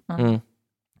dem liksom.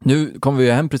 Nu kommer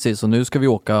vi hem precis och nu ska vi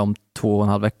åka om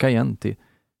 2,5 veckor igen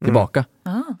tillbaka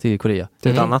till Korea.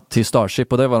 Till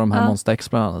Starship, och det var de här Monster X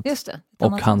bland annat. Just det.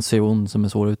 Och Han Seon som är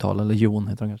svår att uttala, eller Jon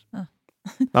heter han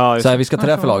kanske. Så här, vi ska till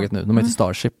det här förlaget nu, de heter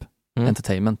Starship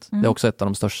Entertainment. Det är också ett av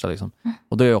de största liksom.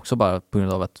 Och det är också bara på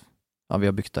grund av att vi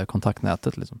har byggt det här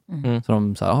kontaktnätet liksom. Så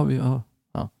de så här,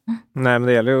 Nej, men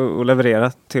det gäller ju att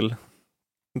leverera till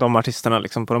de artisterna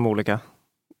liksom, på de olika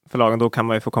förlagen. Då kan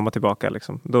man ju få komma tillbaka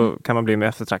liksom. Då kan man bli mer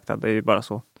eftertraktad. Det är ju bara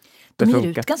så det funkar. De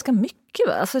ger ut ganska mycket,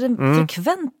 va? Alltså det är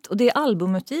frekvent, och det är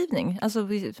albumutgivning. Alltså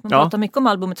man pratar mycket om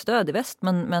albumets död i väst,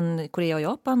 men Korea och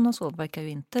Japan och så verkar ju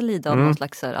inte lida av någon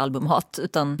slags här albumhat.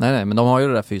 Utan... Nej, men de har ju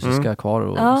det där fysiska kvar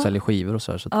och säljer skivor och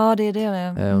så här. Så ja, det är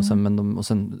det. Och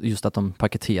sen just att de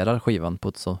paketerar skivan på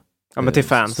ett så men till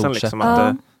fansen liksom,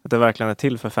 att det verkligen är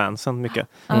till för fansen mycket.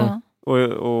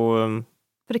 Och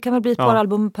för det kan väl bli ett par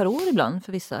album per år ibland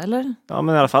för vissa, eller? Ja,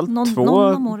 men i alla fall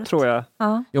 2 tror jag.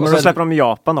 Och så släpper de i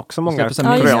Japan också, många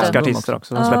koreanska artister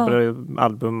också. De släpper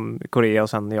album i Korea och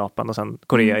sen i Japan och sen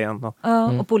Korea igen.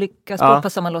 Och på olika språk på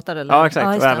samma låtar, eller? Ja,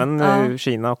 exakt. Och även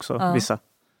Kina också, vissa.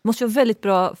 Det måste ju vara väldigt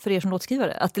bra för er som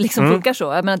låtskrivare, att det liksom funkar så.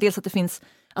 Jag menar, dels att det finns,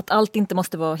 att allt inte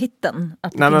måste vara hitten.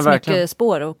 Att det finns mycket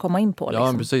spår att komma in på. Liksom.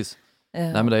 Ja, precis.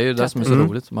 Nej, men det är ju det som är så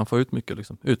roligt. Man får ut mycket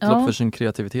liksom. Utlopp för sin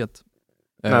kreativitet.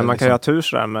 Nej, man kan ju ha tur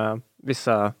sådär med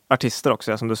vissa artister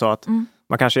också, som du sa, att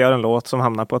man kanske gör en låt som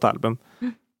hamnar på ett album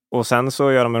och sen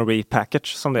så gör de en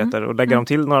repackage som det heter och lägger de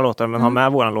till några låtar men har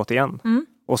med våran låt igen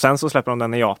och sen så släpper de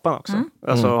den i Japan också,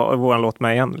 alltså har våran låt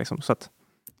med igen liksom. Så att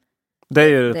det är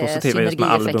ju det positiva just med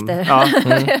album.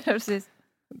 Precis.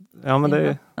 Ja, men det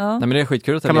är... Nej, men det är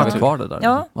skitkul att det lever kvar det där.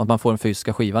 Ja. Att man får den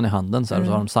fysiska skivan i handen så här, och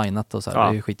så har de signat och så här. Det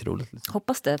är ju skitroligt. Liksom.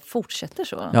 Hoppas det fortsätter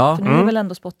så. Ja. För nu är väl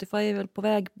ändå Spotify är väl på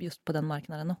väg just på den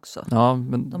marknaden också. Ja,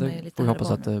 men det får vi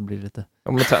hoppas att det blir lite...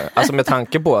 Alltså med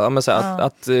tanke på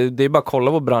att det är bara att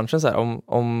kolla på branschen så här,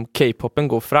 om K-popen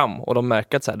går fram och de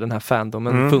märker att så här, den här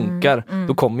fandomen funkar,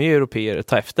 då kommer ju europeer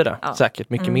ta efter det. Säkert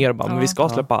mycket mer bara, men vi ska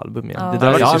släppa album igen. Det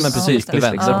där men precis, det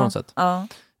vänder på något sätt. Ja.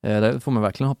 Det får man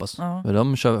verkligen hoppas.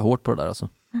 De kör hårt på det där alltså.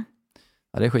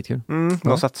 Ja, det är skitkul.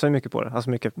 De satsar ju mycket på det. Alltså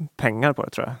mycket pengar på det,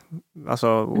 tror jag.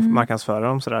 Alltså marknadsföra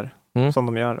dem sådär som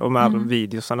de gör. Och med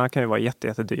videosarna kan ju vara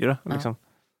jättedyra. Liksom.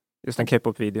 Just en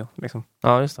K-pop-video. Liksom.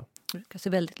 Ja, just det. Det kan se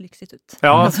väldigt lyxigt ut.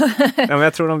 Ja, men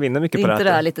jag tror de vinner mycket på det. Det är inte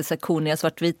det här lite så korniga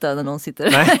svartvita när någon sitter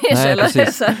i källaren.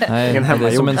 Precis. Nej, det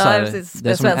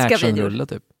är som en actionrulle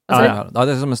typ. Ja,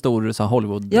 det är som en stor så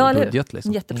Hollywood-budget. Liksom.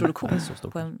 En jätteproduktion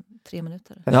på 3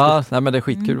 minuter. Ja, nej, men det är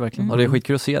skitkul verkligen. Och det är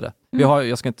skitkul att se det.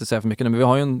 Jag ska inte säga för mycket nu, men vi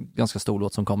har ju en ganska stor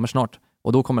låt som kommer snart.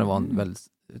 Och då kommer det vara en väldigt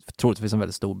troligtvis en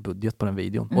väldigt stor budget på den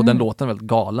videon. Och den låten är väldigt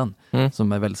galen.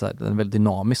 Som är väldigt, så här, den är väldigt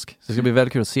dynamisk. Så det ska bli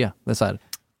väldigt kul att se. Det är så här,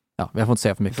 ja, jag får inte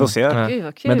säga för mycket. Får se.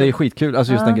 Gud, men det är skitkul,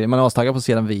 alltså just den grejen. Man är astaggad på att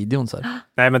se den videon så här.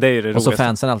 Nej, men det är ju det och så roligaste.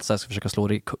 fansen alltid så här, ska försöka slå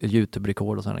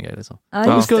YouTube-rekord och sådana grejer liksom.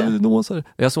 Ja, Vi ska nå så här.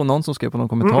 Jag såg någon som skrev på någon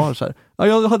kommentar så här. Ja,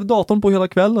 jag hade datorn på hela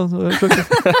kvällen så jag försökte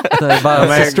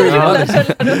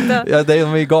de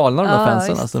är ju galna de där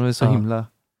fansen, alltså de är så himla.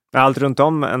 Allt runt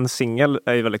om en singel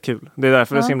är ju väldigt kul. Det är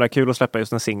därför det är så himla kul att släppa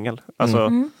just en singel. Alltså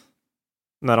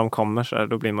när de kommer så här,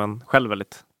 då blir man själv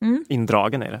väldigt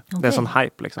indragen i det. Det är sån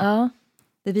hype liksom. Ja.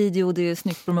 Det är video, det är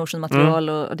snyggt promotionmaterial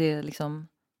och det är liksom...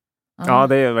 Ja,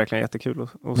 det är verkligen jättekul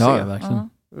att se. Ja, verkligen.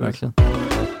 Verkligen.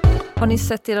 Har ni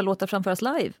sett era låtar framföras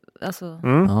live? Alltså,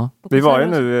 vi var ju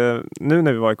nu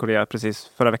när vi var i Korea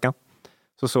precis förra veckan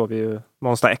så såg vi ju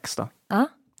Monster X då.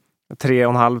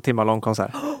 3,5 timmar lång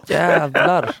konsert.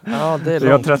 Jävlar! Ja, det är långt. Vi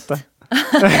var trötta.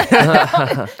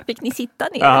 Fick ni sitta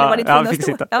ner? Eller var ni tvungna fick att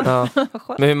stå? sitta. Ja.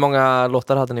 Men hur många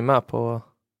låtar hade ni med på?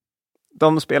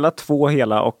 De spelar 2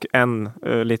 hela och en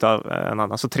lite av en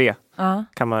annan. Så 3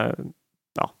 kan man...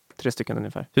 3 stycken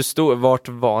ungefär. Hur stor,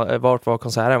 vart var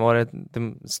konserten? Var det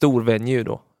en stor venue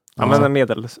då? Ja, men en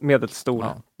medelstor.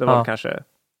 Ja. Det var kanske...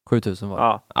 7000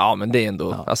 var det. Ja, men det är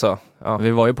ändå... Ja. Alltså,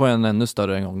 Vi var ju på en ännu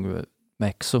större en gång med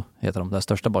EXO, heter de, det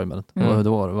största boybandet.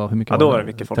 Då var hur mycket var det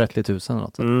mycket folk. 30 000 eller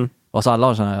något. Och så alla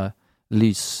har sådana här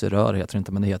lysrör, heter det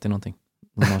inte, men det heter någonting.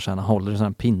 Man håller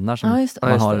sådana pinnar som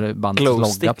man har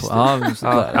bandets logga på.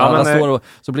 Alla står och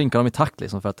så blinkar de i takt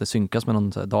liksom, för att det synkas med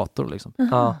någon dator liksom.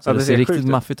 Så det ser riktigt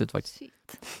maffigt ut faktiskt.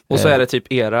 Och så är det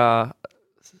typ era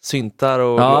syntar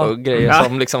och grejer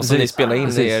som liksom som ni spelar in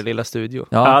i er lilla studio.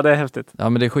 Ja, det är häftigt. Ja,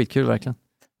 men det är skitkul verkligen.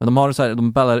 Men de har så här,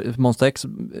 de ballar Monster X,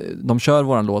 de kör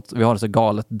våran låt, vi har så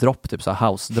galet dropp, typ så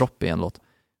här house drop i en låt.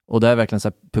 Och det är verkligen så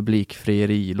här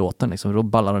publikfrieri-låten liksom. Då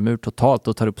ballar de ur totalt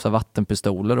och tar upp så här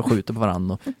vattenpistoler och skjuter på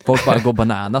varandra. Och folk bara går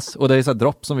bananas. Och det är så här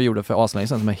dropp som vi gjorde för aslänge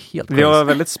sedan som är helt crazy. Vi var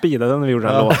väldigt speedade när vi gjorde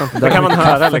den här låten. Det kan man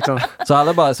höra liksom. Så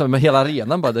alla bara, så med hela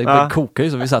arenan bara, det kokar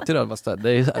ju så. Vi satt ju där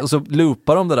och så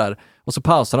loopar de det där. Och så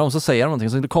pausar de och så säger de någonting.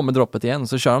 Så kommer droppet igen.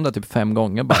 Så kör de det typ 5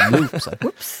 gånger. Bara loop så här.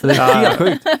 Så det är helt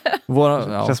sjukt.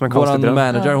 Våran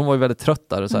manager, hon var ju väldigt trött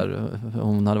där. Så här,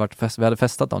 hon hade vi hade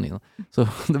festat dagen innan. Så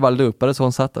det bara loopade så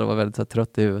hon satt där och var väldigt så här,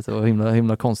 trött i huvudet. Det var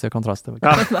himla konstiga kontraster.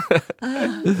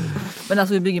 Men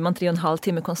alltså hur bygger man 3,5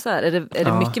 timme konsert? Är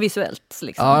det mycket visuellt?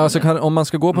 Liksom? Ja, alltså om man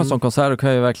ska gå på en sån konsert då kan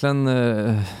jag verkligen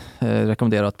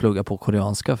rekommendera att plugga på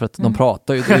koreanska. För att de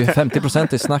pratar ju, det är ju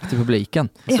 50% i snack till publiken.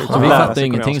 Så vi fattar ju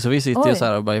ingenting. Så vi sitter ju så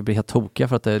här och bara blir helt tokiga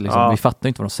för att det liksom, vi fattar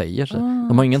inte vad de säger. Så.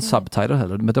 De har ingen subtitle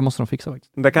heller, men det måste de fixa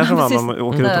faktiskt. Det kanske man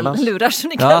åker utomlands. Lurar så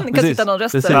ni kan sitta någon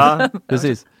röster.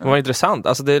 Precis. Det var intressant.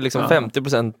 Alltså det är liksom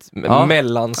 50%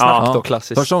 mellansnack och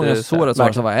klassiskt. Första gången jag såg det så var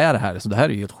det så, vad är det här? Så det här är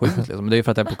ju helt sjukt. Liksom. Det är ju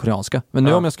för att det är på koreanska. Men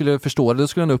nu om jag skulle förstå det, då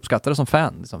skulle jag uppskatta det som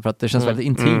fan. Liksom, för att det känns väldigt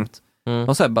intimt.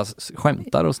 De så här bara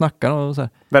skämtar och snackar och så här.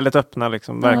 Väldigt öppna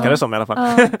liksom, verkar det som i alla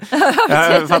fall.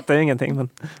 Jag fattar ju ingenting, men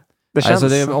det känns...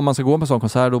 Alltså om man ska gå på en sån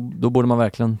konsert, då borde man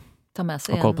verkligen ta med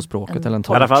sig ha koll på språket eller en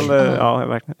i alla fall,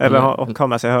 verkligen. Eller ha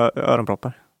med sig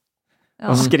öronproppar.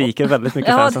 De skriker väldigt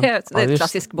mycket fansen. Det är ett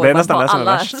klassiskt boyband på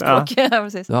alla språk.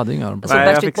 Du hade inga öronproppar.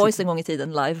 Så Backstreet Boys en gång i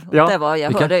tiden live. Ja.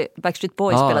 Jag hörde Backstreet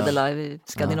Boys spelade live i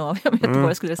Skandinavien.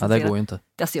 Jag skulle det går ju inte.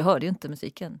 Alltså, jag hörde ju inte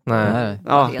musiken. Nej.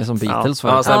 Det är som Beatles.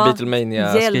 Ja, sån här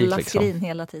Beatlemania-skrik liksom. Skrin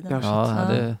hela tiden.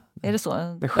 Är det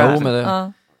så? Det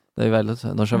skär. Det är väldigt,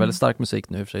 de kör väldigt stark musik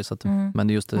nu i och för sig. Så att, men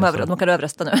det är just det. De kan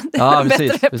överrösta nu. Ja,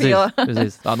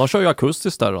 precis. Ja, de kör ju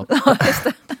akustiskt där då. Ja,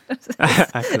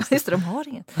 just det, de har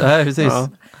inget. Nej, precis. Ja.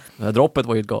 Det här droppet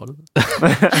var ju galet.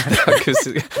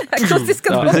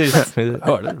 Akustiska precis.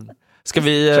 Ska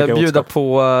vi bjuda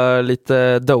på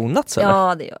lite donuts eller?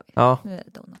 Ja, det gör vi. Ja. Nu är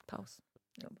det donutpaus.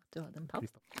 Du hade en paus.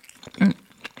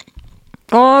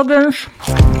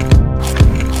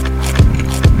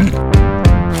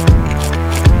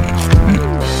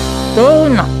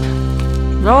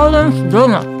 Dagens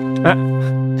donut.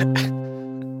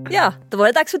 Ja, då var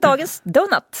det dags för dagens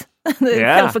donut. Det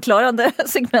är självförklarande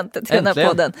segmentet i den här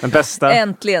podden. Den bästa.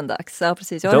 Äntligen dags. Ja,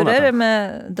 precis. Hur är det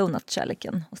med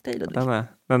donutkärleken hos dig, Ludvig?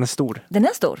 Den är stor. Den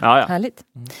är stor? Ja. Härligt.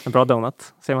 En bra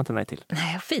donut säger man inte nej till.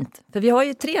 Nej, fint. För vi har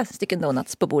ju 3 stycken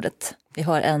donuts på bordet. Vi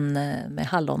har en med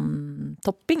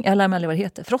hallontopping, eller vad det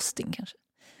heter, frosting kanske.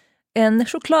 En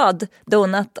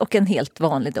chokladdonut och en helt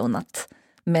vanlig donut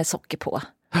med socker på.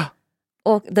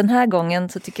 Och den här gången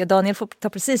så tycker jag Daniel får ta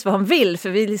precis vad han vill, för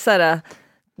vi så här,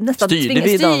 nästan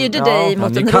styrde dig mot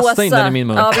en rosa. Ni kastade in den i min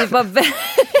mun. Ja, vi bara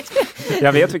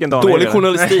Jag vet vilken Daniel Dålig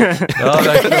journalistik. Ja,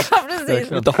 verkligen. Ja,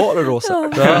 precis. Inte har du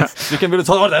rosa. Ja. Vilken vill du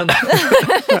ta den?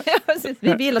 Ja, precis.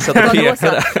 Vi vill att det var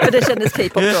rosa, för det kändes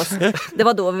K-pop för oss. Det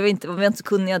var då, vi var inte så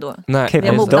kunniga då. Nej. Vi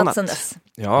har mognat sedan dess.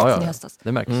 Ja. I höstas.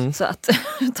 Det märks. Så att,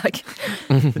 tack.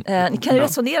 Ni kan ju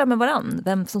resonera med varann,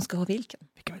 vem som ska ha vilken.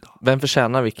 Vem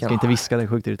förtjänar vilken? Ska inte viska, det är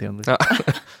sjukt irriterande. Ja.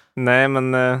 Nej,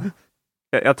 men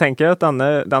jag tänker att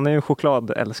Danne är ju en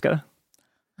chokladälskare.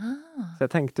 Så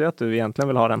jag tänkte ju att du egentligen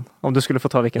vill ha den. Om du skulle få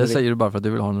ta vilken Det du säger du bara för att du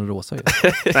vill ha en rosa.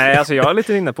 Nej, alltså jag är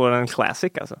lite inne på den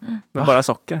classic alltså. Med bara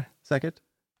socker. Säkert.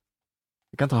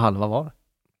 Vi kan ta halva var.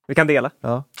 Vi kan dela.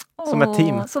 Ja. Som ett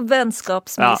team. Så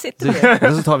vänskapsmysigt.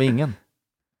 Eller så tar vi ingen.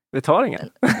 Vi tar ingen.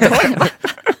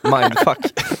 Mindfuck.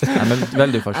 Nej, men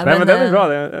välj du först. Ja, Nej, men den är bra.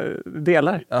 Det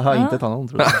delar. Jaha, inte ta någon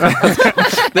tror jag.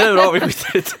 Det är bra, vi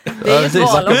skiter i det. Det är ett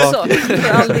val också.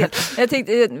 För all del. Jag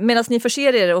tänkte, medan ni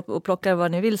förser er och plockar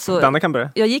vad ni vill så... Danne kan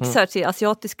börja. Jag gick så här till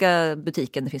asiatiska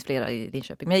butiken, det finns flera i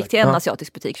Linköping, men jag gick till en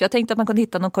asiatisk butik för jag tänkte att man kunde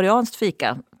hitta någon koreanskt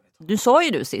fika. Du sa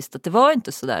ju sist att det var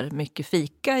inte så där mycket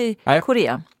fika i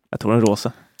Korea. Jag tror en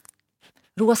rosa.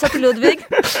 Rosa till Ludvig.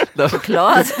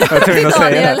 Choklad Jag till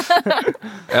Daniel.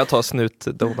 Jag tar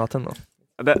snutdonaten då.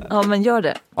 Ja, men gör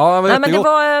det. Ja, Nej, men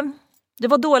det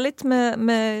var dåligt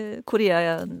med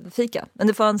Korea-fika. Men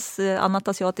det fanns annat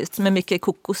asiatiskt med mycket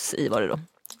kokos i var det då.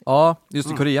 Ja,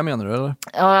 just i Korea menar du eller?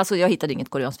 Ja, alltså jag hittade inget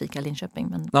koreanskt fika i Linköping.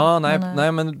 Men,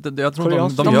 nej, men jag tror de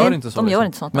gör inte så. De gör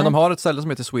inte sånt. Men de har ett ställe som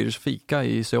heter Swedish Fika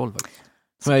i Seoul.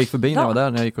 Som jag gick förbi när jag var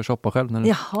där, när jag gick och shoppade själv.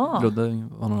 När Ludde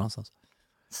var någon annanstans.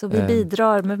 Så vi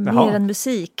bidrar med mer än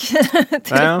musik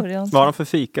till koreansk. Vad har de för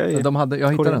fika i?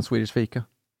 Jag hittade en Swedish Fika.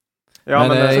 Ja, men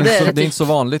det är typ inte så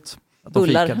vanligt att de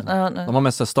fikar. De har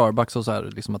mest Starbucks och så här,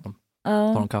 liksom att de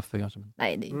tar en kaffe kanske.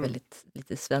 Nej, det är väldigt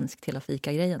lite svenskt hela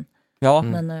fika-grejen. Ja.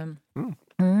 Men,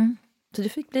 så det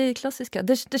fick bli klassiska.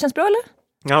 Det känns bra eller?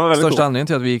 Ja, största anledningen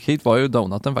till att vi gick hit var ju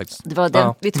donaten faktiskt. Det var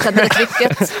den. Vi tog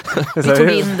trycket. Vi tog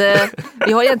in det.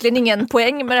 Vi har egentligen ingen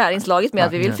poäng med det här inslaget med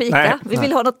att vi vill fika. Vi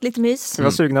vill ha något lite mys. Vi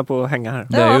var sugna på att hänga här.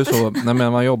 Det är ju så. Nej,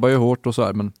 men man jobbar ju hårt och så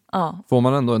här, men får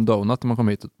man ändå en donut när man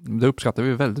kommer hit, det uppskattar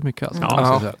vi väldigt mycket.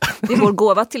 Alltså. Det är vår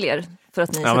gåva till er för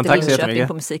att ni sätter Linköping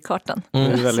på musikkartan.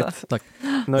 Tack.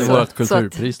 Det är vårt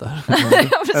kulturpris där.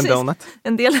 En donut.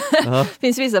 En del.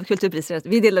 Finns vissa kulturpriser.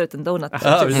 Vi delar ut en donut.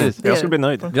 Ja, precis. Jag skulle bli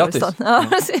nöjd. Grattis. Ja,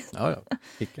 precis. Ja.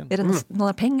 Är det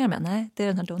några pengar med? Nej, det är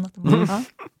den här donuten.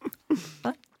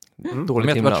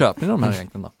 Dåligt. Vad köper ni de här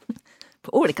egentligen då?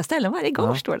 På olika ställen varje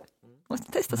gång står det.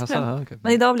 Måste testa sig fram. Okay.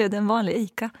 Men idag blev det en vanlig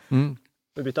ICA.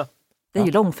 Det är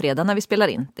ju långfredag när vi spelar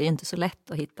in. Det är ju inte så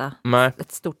lätt att hitta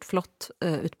ett stort flott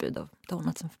utbud av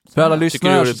donuts. För alla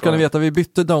lyssnare så ska ni veta att vi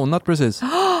bytte donut precis.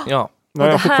 Ja.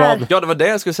 Det här... Ja, det var det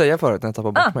jag skulle säga förut när jag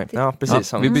tappade bort mig. Ja,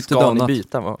 precis. Vi bytte donut.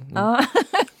 Byta,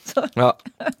 ja.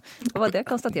 Vad var det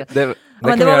konstaterat? Det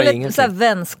var väl ett så här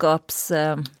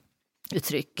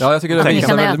vänskapsuttryck. Ja, jag tycker det vi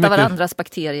kan äta mycket. Varandras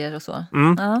bakterier och så.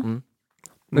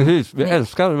 Precis, vi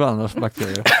älskar varandras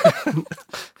bakterier.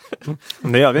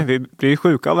 Det gör vi. Vi blir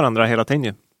sjuka av varandra hela tiden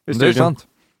ju. Det är sant.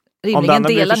 Rimligen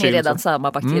delar ni redan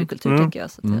samma bakteriekultur tycker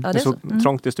jag. Så det är så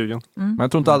trångt i studion. Men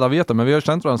jag tror inte alla vet det, men vi har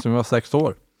känt varandra sedan vi var 6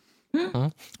 år.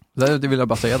 Det vill jag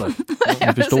bara säga där.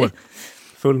 Jag förstår.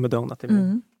 Full med donut.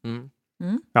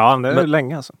 Ja, det är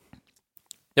länge alltså.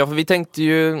 Ja, för vi tänkte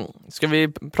ju, ska vi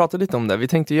prata lite om det? Vi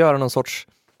tänkte göra någon sorts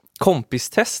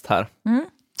kompistest här.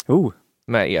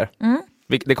 Med er.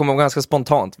 Det kommer vara ganska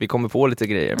spontant. Vi kommer på lite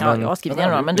grejer. Ja, jag har skrivit ner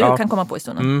några, men du kan komma på i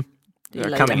stunden.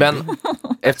 Men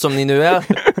eftersom ni nu är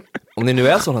om ni nu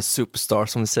är sådana superstar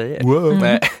som ni säger.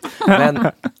 Men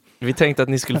vi tänkte att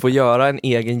ni skulle få göra en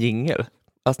egen jingle.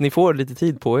 Alltså ni får lite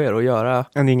tid på er att göra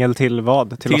en jingle till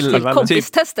vad? Till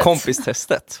kompistestet.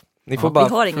 Kompistestet. Ni får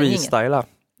bara freestyla.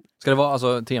 Ska det vara,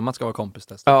 alltså temat ska vara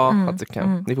kompistest? Ja, att det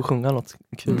kan. Ni får sjunga något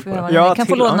kul. Jag kan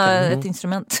få låna ett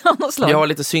instrument av något slag. Vi har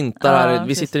lite syntar här.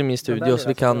 Vi sitter i min studio så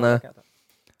vi kan...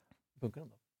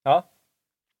 Ja.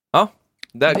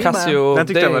 Där Casio, den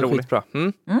tyckte jag var rolig. Skitbra.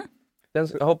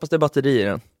 Jag hoppas det är batteri i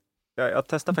den. Jag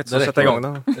testar faktiskt att sätta igång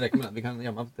den. Det räcker med den. Vi kan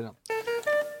jamma till den.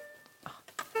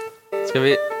 Ska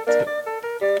vi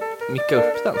micka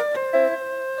upp den?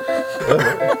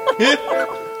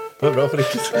 Det var bra för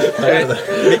riktigt.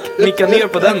 Micka ner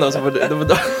på den då.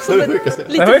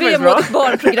 Lite vemodigt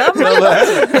barnprogram.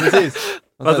 Precis.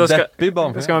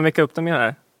 Ska man micka upp den mer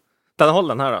här? Håll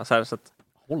den här då. Så att...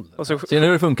 Ser ni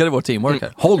hur det funkar i vår teamwork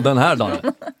här? Håll den här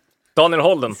Daniel. Daniel,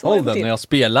 håll den. Håll den när jag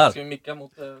spelar. Ska vi micka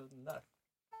mot den där?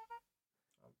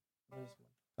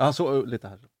 Ja, så lite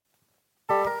här.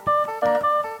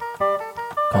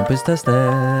 Kompistestet.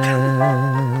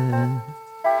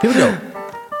 Here we go.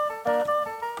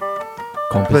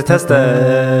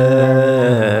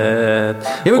 Kompistestet.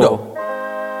 Here we go.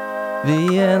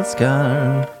 Vi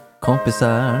älskar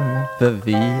kompisar, för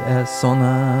vi är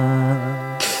såna.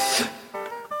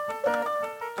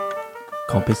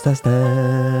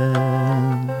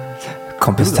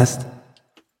 Kompistest.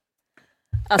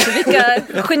 Alltså vilka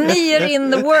genier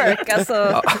in the work, alltså.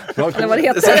 Eller vad det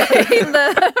heter.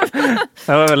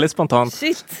 Det var väldigt spontant.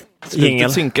 Shit.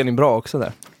 Slutet synkar ni bra också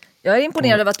där. Jag är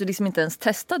imponerad över att du liksom inte ens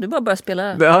testar, du bara börjar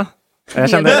spela. Ja. Jag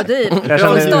kände det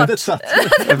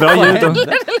är bra ljud.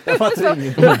 Jag fattar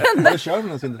ingenting. Jag kör med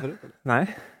någon synd förut.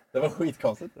 Nej. Det var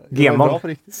skitkonstigt.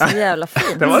 G-moll. Så jävla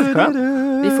fint. Det var skönt.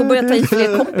 Vi får börja ta i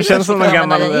fler kompisar. Det känns som en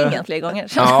gammal fler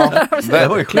gånger. Ja,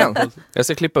 verkligen. Jag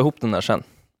ska klippa ihop den där sen.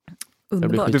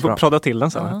 Underbart. Du får prodda till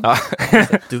den sen. Ja.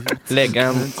 Lägga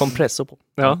en kompressor på.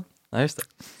 Ja. Nej, just det.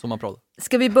 Som man proddar.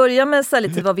 Ska vi börja med så här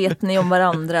lite vad vet ni om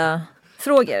varandra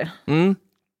frågor?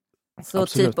 Så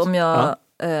Absolut. typ om jag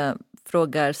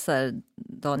frågar så här,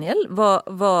 Daniel,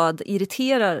 vad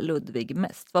irriterar Ludvig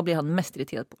mest? Vad blir han mest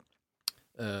irriterad på?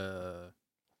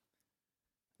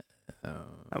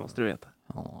 Det måste du veta.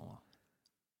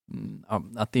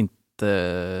 Att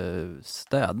inte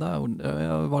städa.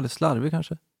 Jag var lite slarvig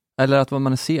kanske. Eller att man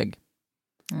är seg.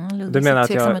 Du menar att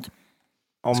jag...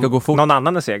 Om ska gå fort. Någon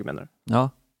annan är seg, menar du? Ja.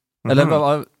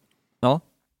 Eller ja.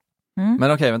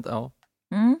 Men okej, vänta. Ja.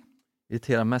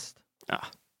 Irriterar mest.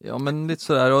 Ja, men lite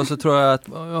sådär. Och så tror jag att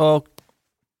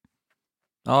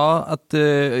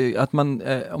att man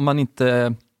om man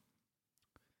inte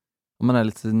om man är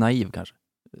lite naiv kanske.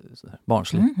 Sådär,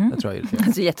 barnslig. Det tror jag är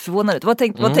alltså, jätteförvånad ut. Vad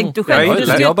tänkte du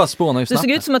själv? Jag bara spånar ju snabbt. Du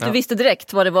såg ut som att du visste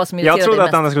direkt vad det var som irriterade dig mest. Jag trodde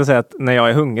mest. att Anna skulle säga att när jag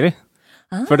är hungrig.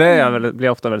 För det blir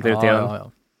jag ofta väldigt irriterad.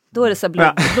 Ja. Då är det så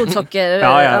här blodsocker.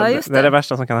 Ja, just det är det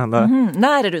värsta som kan hända.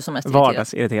 När är du som mest irriterad?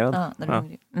 Vardagsirriterad.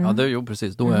 Ja, det är ju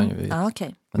precis. Då är jag ju...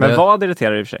 Okay. Men vad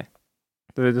irriterar i och för sig?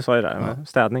 Du sa ju där, med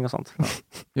städning och sånt.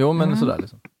 Jo, men sådär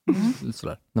liksom. Lite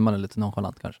sådär. När man är lite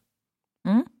nonchalant kanske.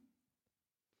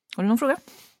 Har du någon fråga?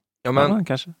 Ja, men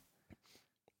kanske.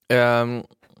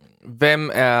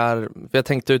 Vem är... Jag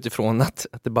tänkte utifrån att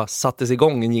det bara sattes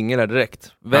igång en jingle där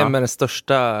direkt. Vem är den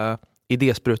största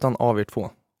idésprutan av er två?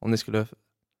 Om ni skulle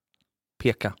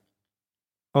peka.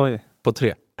 Oj. På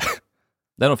 3.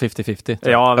 Det är nog 50-50.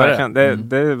 Ja, verkligen.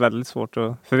 Det är väldigt svårt.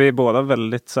 För vi är båda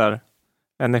väldigt så här,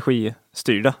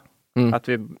 energistyrda. Att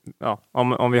vi,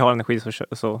 om vi har energi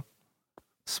så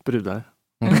sprudlar.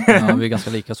 Ja, vi är ganska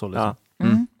lika så liksom.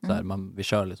 Så här, vi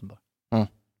kör liksom bara.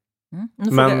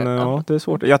 Men det är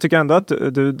svårt. Jag tycker ändå att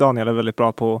du, Daniel, är väldigt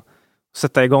bra på att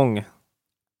sätta igång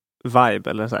vibe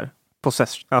eller så här.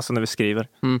 Alltså när vi skriver.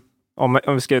 Om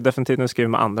vi skriver, definitivt när vi skriver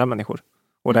med andra människor.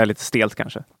 Och det är lite stelt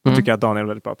kanske. Då tycker jag att Daniel är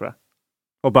väldigt bra på det.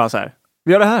 Och bara så här,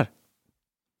 vi gör det här.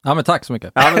 Ja, men tack så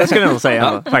mycket. Ja, men det skulle jag nog säga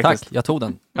ändå, faktiskt. Tack, jag tog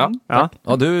den. Ja.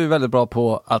 Och du är väldigt bra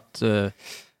på att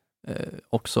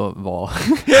också vara...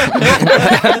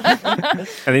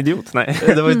 En idiot, nej.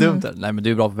 Det var ju dumt där. Nej, men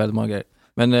du är bra på väldigt många grejer.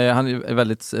 Men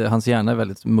hans hjärna är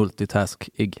väldigt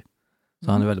multitaskig.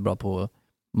 Så han är väldigt bra på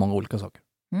många olika saker.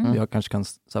 Jag kanske kan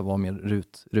så här, vara mer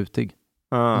rutig.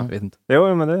 Jag vet inte.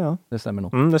 Jo, men det Det stämmer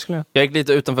nog. Det skulle jag. Jag gick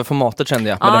lite utanför formatet kände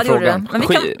jag med Ja, den frågan. Men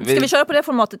ska vi köra på det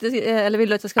formatet? Eller vill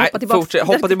du att jag ska hoppa tillbaka?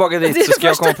 Hoppa tillbaka dit så ska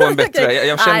jag komma på en bättre.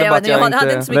 Jag kände bara att jag inte...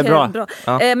 hade inte så mycket bra.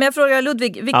 Men jag frågar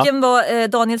Ludvig, vilken var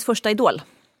Daniels första idol?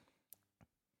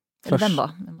 Eller vem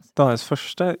var? Daniels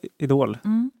första idol?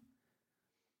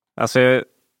 Alltså,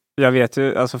 jag vet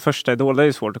ju, alltså första idol, det är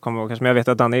ju svårt att komma ihåg kanske, men jag vet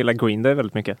att Daniel gillar Green Day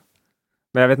väldigt mycket.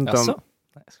 Men jag vet inte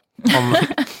om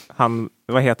han,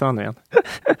 vad heter han nu igen?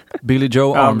 Billy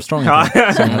Joe Armstrong.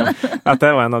 Att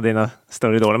det var en av dina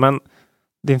större idoler. Men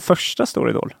din första stora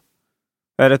idol?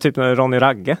 Är det typ Ronny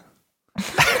Ragge?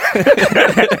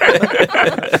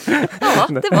 Ja,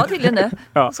 det var tydligen det.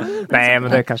 Ja. Nej,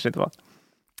 men det kanske inte var.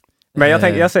 Men jag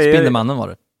säger... Spindelmannen var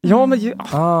det. Ja, men...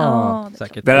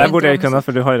 säkert. Det där borde jag kunna,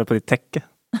 för du har ju det på ditt täcke.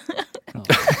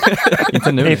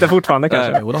 Inte nu. Inte fortfarande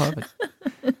kanske. Jo, det har jag.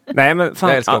 Nej, men fan,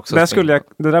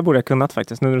 det där borde jag kunnat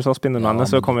faktiskt. Nu när du sa Spindelmannen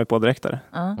så kom jag på direkt där.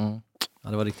 Ja,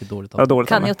 det var riktigt dåligt.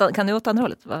 Kan du åt andra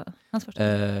hållet? Hans första?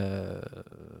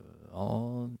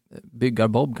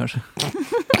 Byggar-Bob kanske.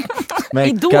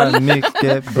 Idol!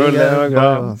 Mycket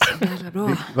Bra.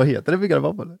 Vad heter det,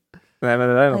 Byggar-Bob eller? Nej, men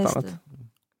det där är något annat.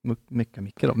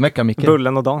 Mecka-Micke då. Mecka-Micke.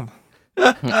 Bullen och Dan.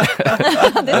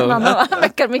 Det är en annan, va?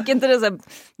 Mecka-Micke, inte det så här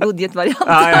budgetvariant?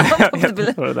 Jag vet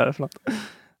inte vad det där är för något.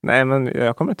 Nej, men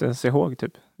jag kommer inte ens ihåg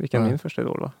typ vilken min första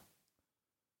idol var.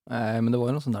 Nej, men det var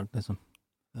ju något sånt där liksom.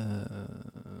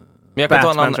 Men jag kan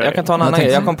ta en annan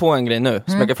grej. Jag kom på en grej nu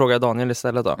som jag kan fråga Daniel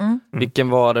istället då. Vilken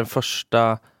var den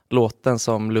första låten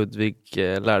som Ludvig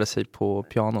lärde sig på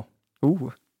piano?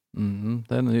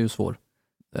 Den är ju svår.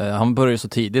 Han började så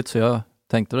tidigt så jag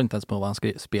Tänkte du inte ens på vad han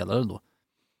spelade då?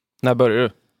 När började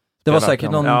du? Det var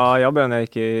säkert någon... Ja, jag började när jag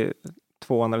gick i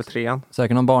 2:an eller 3:an.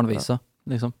 Säkert någon barnvisa,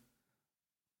 liksom.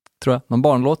 Tror jag. Någon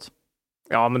barnlåt.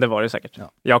 Ja, men det var det säkert.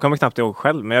 Ja. Jag kommer knappt ihåg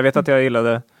själv, men jag vet att jag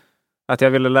gillade att jag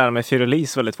ville lära mig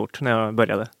Fyrelise väldigt fort när jag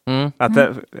började.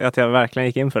 Att jag verkligen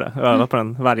gick in för det. Övade på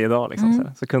den varje dag.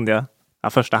 Liksom, så kunde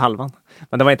jag första halvan.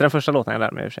 Men det var inte den första låten jag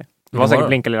lärde mig i och för sig. Det var säkert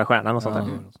Blinka lilla stjärnan och sånt där.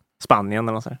 Spanien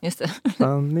eller något sånt. Just det.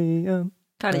 Spanien.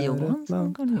 Karl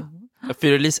Johansson.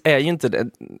 Fyrelise är ju inte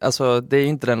det är ju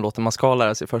inte den låten man ska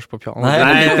lära sig först på piano. Nej, det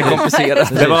är lite komplicerat.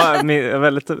 Det var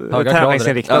väldigt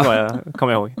tävlingsinriktad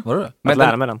kommer jag ihåg. Var det? Att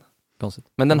lära mig den. Konstigt.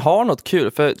 Men den har något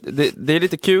kul, för det är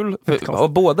lite kul, och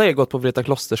båda har gått på Vreta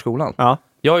klosterskolan. Ja.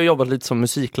 Jag har jobbat lite som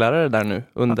musiklärare där nu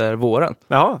under våren.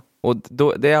 Ja. Och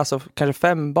det är alltså kanske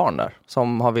 5 barn där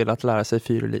som har velat lära sig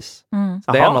Fyrelise.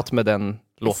 Det är något med den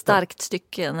låten. Ett starkt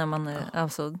stycke när man,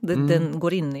 den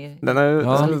går in i... Den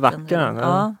är vacker.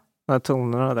 Ja. De här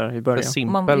tonerna där i början.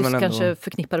 Simpel, man men just ändå... kanske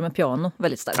förknippar det med piano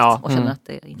väldigt starkt. Ja. Och känner att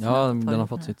det är inte den har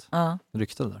fått sitt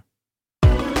rykte där.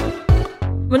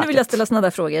 Men nu vill jag ställa såna där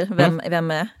frågor.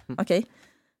 Vem är? Okej.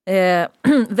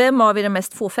 Vem av er är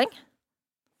mest fåfäng?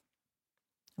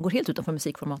 Går helt utanför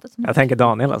musikformatet. Jag tänker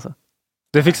Daniel alltså.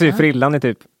 Du fixar ju frillan i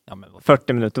typ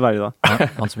 40 minuter varje dag. Jag har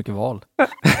inte så mycket val.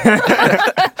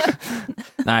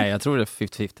 Nej, jag tror det är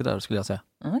 50-50 där skulle jag säga.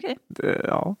 Okej.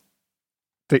 Ja.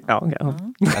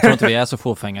 Jag tror inte vi är så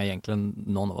fåfänga egentligen,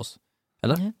 någon av oss.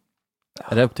 Eller?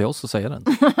 Är det upp till oss att säga den?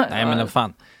 Nej, men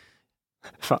fan.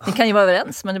 Ni kan ju vara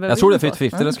överens. Men det jag tror det är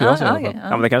 50-50, det skulle jag säga. Ja,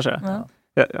 men det kanske är.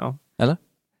 Ja. Eller?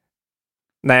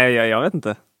 Nej, jag vet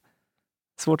inte.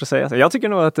 Svårt att säga. Jag tycker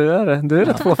nog att du är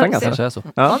rätt fåfäng. Kanske är så.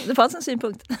 Ja, det fanns en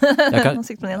synpunkt.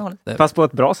 Åsikt från ena hållet. Fast på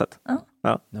ett bra sätt.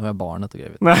 Ja. Nu har jag barnet och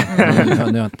grejer. Nu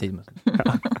har jag inte tid med det.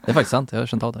 Det är faktiskt sant. Jag har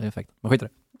känt av den effekten. Men skit i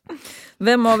det.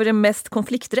 Vem av er är mest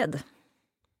konflikträdd?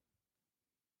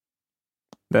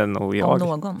 Det är nog jag.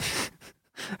 Om någon.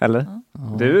 Eller? Ja.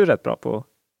 Du är rätt bra på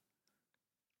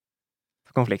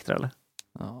konflikter, eller?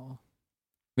 Ja.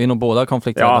 Vi är nog båda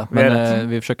konflikträdda. Men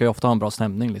vi försöker ju ofta ha en bra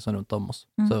stämning liksom, runt om oss.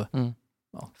 Så,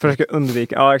 försöker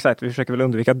undvika, ja exakt, vi försöker väl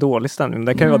undvika dålig stämning. Men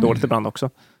det kan ju vara dåligt ibland också.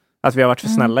 Att vi har varit för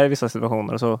snälla i vissa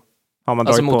situationer. Så har man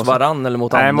alltså mot varann eller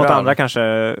mot andra? Nej, mot andra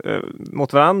kanske.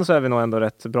 Mot varann så är vi nog ändå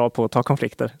rätt bra på att ta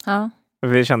konflikter. Ja.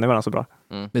 Vi känner varandra så bra.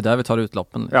 Det är där vi tar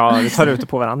utloppen. Ja, vi tar ut det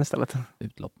på varandra istället.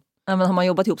 Utlopp. Ja, men har man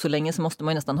jobbat ihop så länge så måste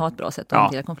man ju nästan ha ett bra sätt att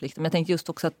hantera konflikter. Men jag tänkte just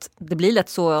också att det blir lätt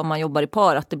så om man jobbar i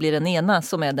par att det blir den ena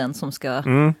som är den som ska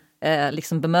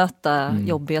liksom bemöta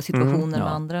jobbiga situationer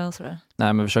med andra och sådär.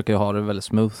 Nej, men vi försöker ha det väldigt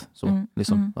smooth så,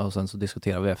 liksom. Och sen så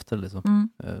diskuterar vi efter liksom.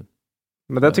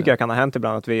 Men det tycker jag kan ha hänt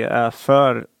ibland att vi är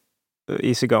för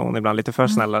easy going, ibland lite för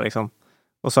snälla liksom.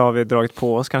 Och så har vi dragit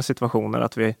på oss kanske situationer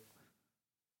att vi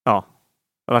har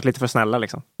varit lite för snälla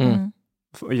liksom.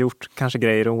 Gjort kanske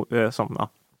grejer som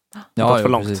gått för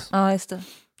långt. Precis. Ja, just det.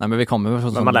 Nej, men vi kommer väl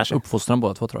från uppfostran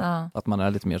båda två, tror jag. Ja. Att man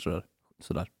är lite mer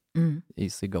sådär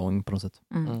easy going på något sätt.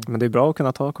 Men det är bra att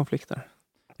kunna ta konflikter.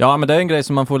 Ja, men det är en grej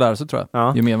som man får lära sig, tror jag.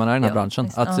 Ja. Ju mer man är i den här branschen.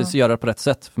 Att göra det på rätt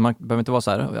sätt. För man behöver inte vara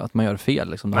så här att man gör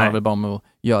fel. Liksom. Det handlar väl bara om att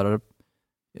göra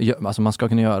det. Alltså man ska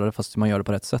kunna göra det fast man gör det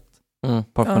på rätt sätt.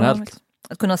 Professionellt.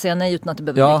 Att kunna säga nej utan att det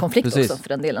behöver bli konflikt precis. också för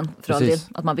den delen. För all del,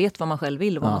 att man vet vad man själv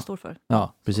vill och vad man står för.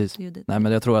 Ja, precis. Nej,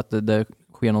 men jag tror att det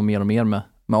sker nog mer och mer med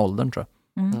åldern, tror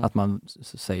jag. Att man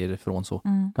säger ifrån så,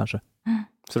 kanske.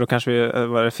 Så då kanske vi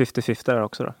var det 50-50 där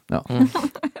också då?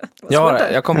 Ja.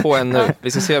 Jag kom på en nu.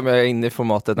 Vi ska se om jag är inne i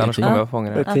formatet, annars kommer jag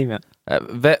fånga det.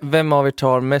 Vem av er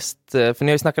tar mest, för ni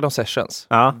har ju snackat om sessions.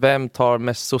 Vem tar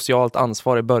mest socialt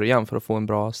ansvar i början för att få en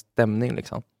bra stämning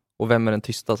liksom? Och vem är den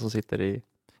tysta som sitter i...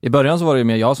 I början så var det ju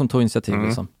mer jag som tog initiativ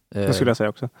liksom. Det skulle jag säga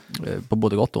också. På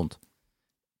både gott och ont.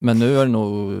 Men nu är det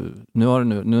nog,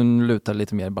 nu lutar det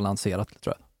lite mer balanserat,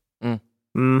 tror jag.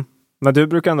 Men du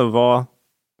brukar ändå vara,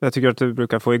 jag tycker att du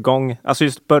brukar få igång, alltså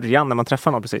just början när man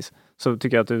träffar någon precis, så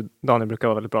tycker jag att du, Daniel, brukar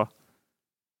vara väldigt bra.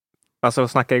 Alltså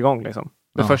snacka igång liksom.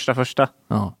 Det första.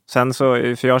 Ja. Sen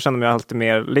så, för jag känner mig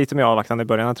alltid lite mer avvaktande i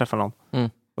början när jag träffar någon.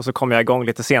 Och så kommer jag igång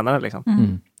lite senare liksom.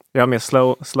 Jag är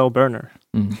mer slow burner,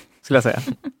 skulle jag säga.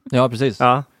 Ja, precis.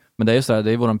 Ja. Men det är ju så här,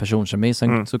 det är våran personkemi.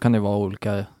 Sen så kan det vara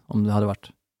olika, om det hade varit...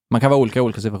 Man kan vara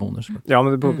olika situationer. Så. Ja,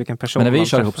 men det beror på vilken person. Men när vi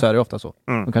kör ihop så är det ofta så.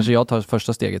 Då kanske jag tar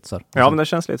första steget. Så här, ja, men det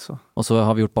känns lite så. Och så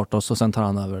har vi gjort bort oss och sen tar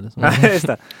han över. Liksom. Just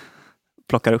det.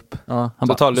 Plockar upp. Ja,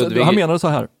 han menade så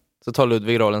här. Så tar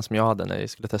Ludvig rollen som jag hade när vi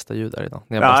skulle testa ljud där idag.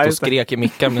 När jag bara stod och skrek i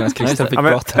micken medan Christian fick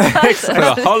prata.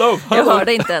 Hallå! Jag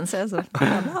hörde inte ens. Så.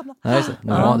 Nej, så.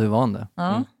 Du var det.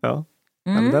 Ja.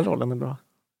 Men den rollen är bra.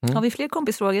 Har vi fler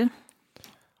kompisfrågor?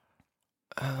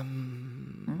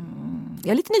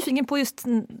 Jag är lite nyfiken på just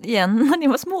igen när ni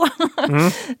var små.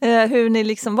 Hur ni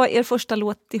liksom, vad är er första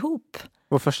låt ihop?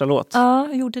 Vår första låt? Ja,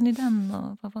 hur gjorde ni den?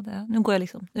 Och vad var det?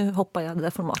 Nu hoppar jag det där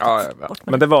formatet. Ja.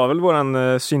 Men det var väl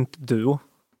våran syntduo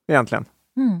egentligen.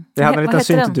 Vi hade en liten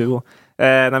syntduo.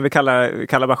 När vi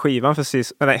kallar bara skivan för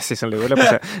Season Lou, eller på att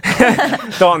säga.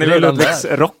 Daniel och Ludvigs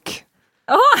rock.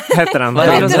 Hette den.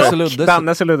 Dannes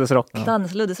och Luddes rock.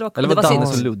 Dannes och Luddes rock. Eller var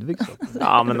Dannes och Ludvigs rock?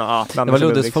 Ja, men det var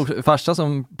Luddes farsa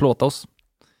som plåtade oss.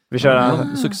 Vi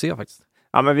kör succé faktiskt.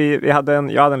 Ja, men jag hade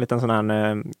en liten sån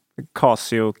här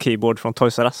Casio keyboard från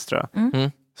Toys R Us, tror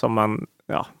jag. Som man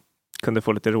kunde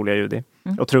få lite roliga ljud i.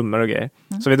 Och trummor och grejer.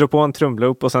 Så vi drog på en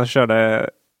trumloop och sen jag körde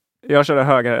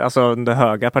det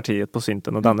höga partiet på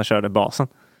synten och Danne körde basen.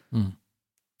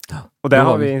 Och där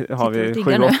har vi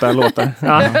 7-8 låtar.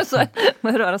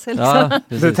 Man röra sig liksom.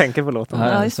 Du tänker på låten.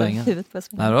 Ja, just det.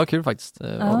 Det var kul faktiskt.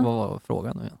 Vad var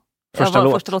frågan nu igen?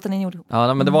 Första låten ni gjorde ihop.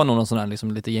 Ja, men det var nog någon sån här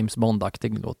liksom lite James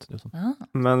Bond-aktig låt. Liksom.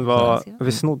 Men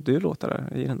vi snodde ju låtar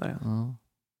där i den där. Ja.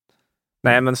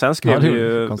 Nej, men sen skrev vi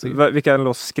ju... Vilka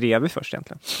låt skrev vi först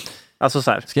egentligen? Alltså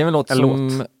så här. Skrev en låt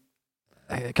som...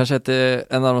 Kanske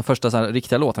en av de första så här,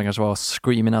 riktiga låtarna kanske var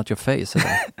Screaming Out Your Face.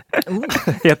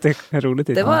 Jätteroligt.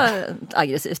 Det var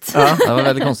aggressivt. Ja. Det var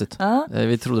väldigt konstigt.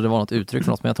 Vi trodde det var något uttryck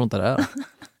för något, men jag tror inte det är.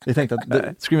 Vi tänkte att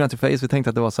Screaming Out Your Face, vi tänkte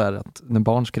att det var så här att när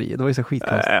barn skriver, det var ju så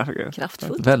skitkonstigt.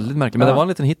 Kraftfullt. Väldigt märkligt, men det var en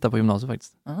liten hit på gymnasiet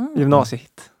faktiskt.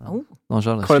 Gymnasiehit. Någon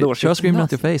kör Screaming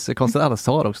Out Your Face, det är konstigt att alla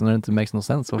sa det också när det inte makes no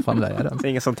sense. Vad fan det är det? Det är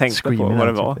ingen som tänkte på vad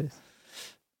det var.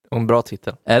 Och en bra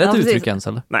titel. Är det ett uttryck ens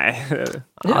eller? Nej.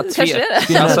 Kanske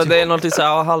är det. Alltså det är något så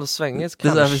här halvsvängigt.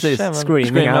 Precis.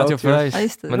 Screaming out your face. Ja,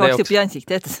 just det. Men rakt upp i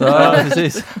ansiktet. Ja,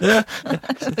 precis.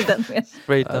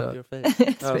 Straight up your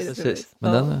face. Ja, precis.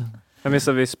 Men den... Jag minns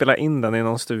att vi spelade in den i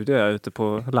någon studio ute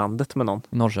på landet med någon.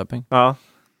 Norrköping. Ja.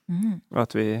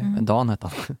 Att vi... En Dan hette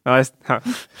han. Ja, just ja.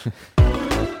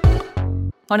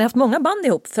 Har ni haft många band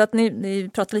ihop? För att ni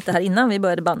pratade lite här innan vi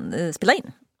började spela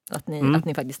in. Att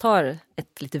ni faktiskt har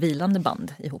ett lite vilande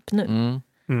band ihop nu.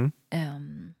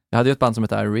 Jag hade ju ett band som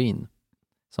heter Irene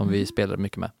som vi spelade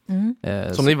mycket med.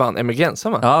 Som ni vann Emergenza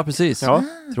med? Ja, precis. Ja.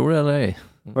 Tror det eller ej.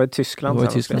 Det var i Tyskland.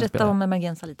 Berätta om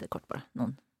Emergenza lite kort bara.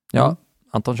 Ja,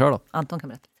 Anton kör då. Anton kan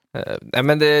berätta. Nej,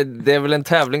 men det är väl en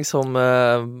tävling som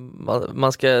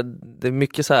man ska, det är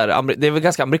mycket så här, det är väl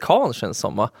ganska amerikanskt känns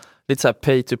som, va? Lite så här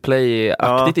pay to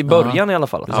play-aktigt i början i alla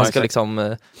fall. Man ska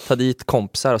liksom ta dit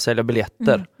kompisar och sälja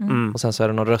biljetter. Och sen så är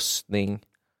det någon röstning.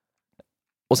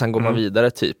 Och sen går man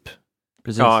vidare typ.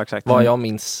 Precis. Ja, exakt. Vad jag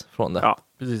minns från det. Ja,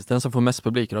 precis. Den som får mest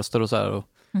publikröster och så här. Och...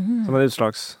 Som en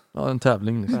utslags... Ja, en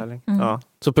tävling. Liksom. Ja.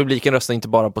 Så publiken röstar inte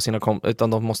bara på sina utan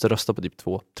de måste rösta på typ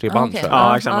 2-3 band. Okay.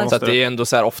 Ja, exakt. Så att det är ändå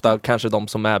så här, ofta kanske de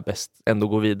som är bäst ändå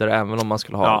går vidare, även om man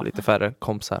skulle ha lite färre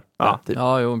kompisar. Ja, typ.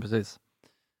 Jo, precis.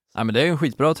 Ja, men det är ju en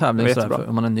skitbra tävling sådär, för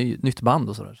om man är nytt band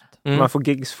och sådär. Man får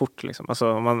gigs fort liksom.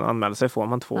 Alltså om man anmäler sig får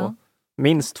man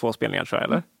minst 2 spelningar, tror jag,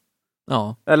 eller?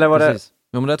 Ja, eller var precis.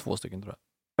 Jo, men det är 2 stycken, tror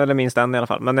jag. Eller minst en i alla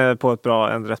fall. Men på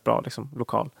en rätt bra liksom,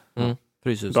 lokal.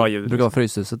 Fryshuset. Bra ljud. Det brukar vara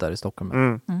Fryshuset där i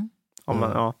Stockholm.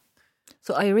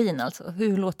 Så Irene alltså,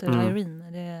 hur låter Irene?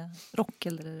 Är det rock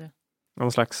eller är det...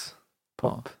 Någon slags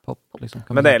pop. Ja, pop liksom.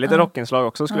 Men det är lite rockinslag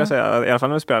också, skulle jag säga. I alla fall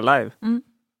när vi spelar live.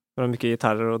 Det är mycket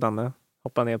gitarrer och Danne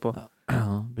hoppar ner på.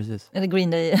 Ja, precis. Eller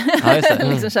Green Day. Ja, just det.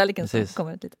 Liksom kärleken som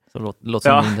kommer ut lite. Så låter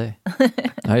som Green Day.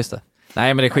 Ja, just det.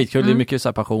 Nej, men det är skitkul. Det är mycket så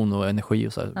här passion och energi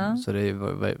och så här. Så det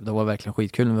var verkligen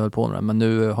skitkul när vi höll på med det. Men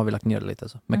nu har vi lagt ner det lite.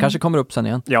 Så. Men kanske kommer upp sen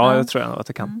igen. Ja, jag tror att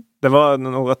det kan. Det var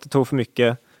nog att det tog för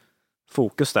mycket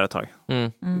fokus där ett tag.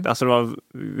 Alltså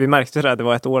vi märkte det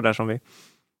var ett år där som vi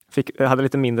hade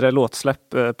lite mindre låtsläpp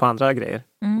på andra grejer.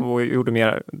 Och vi gjorde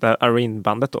mer det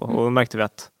Irene-bandet då. Och då märkte vi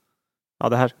att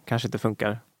det här kanske inte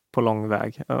funkar på lång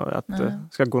väg. Att det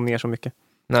ska gå ner så mycket.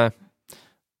 Nej.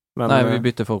 Men vi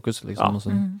bytte fokus liksom. Och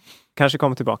så. Kanske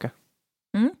kommer tillbaka.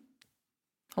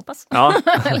 Hoppas. Ja,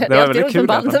 det var väldigt kul.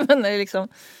 Band, men det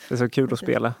är så kul att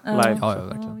spela live. Ja,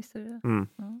 verkligen.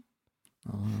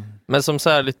 Men som så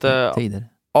här lite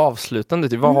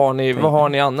avslutande, vad har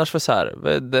ni annars för så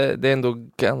här? Det är ändå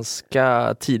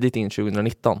ganska tidigt in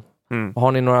 2019.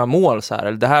 Har ni några mål så här?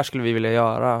 Eller det här skulle vi vilja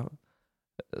göra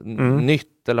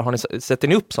nytt? Eller har ni, sätter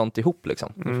ni upp sånt ihop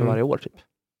liksom? För varje år typ?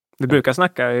 Vi brukar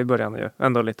snacka i början ju,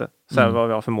 ändå lite. Så här, vad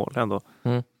vi har för mål ändå.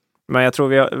 Men jag tror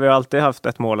vi har alltid haft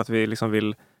ett mål att vi liksom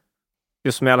vill,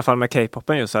 just med i alla fall med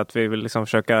K-popen, just att vi vill liksom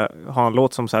försöka ha en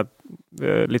låt som så här,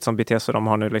 lite som BTS och de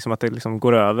har nu, liksom, att det liksom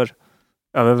går över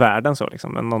världen så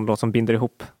liksom. Någon låt som binder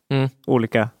ihop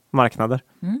olika marknader.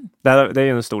 Det är ju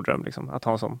en stor dröm liksom, att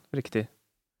ha en sån riktig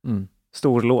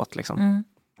stor låt liksom.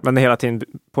 Men det är hela tiden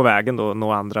på vägen då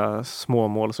nå andra små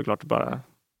mål såklart, bara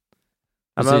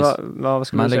Precis. Vad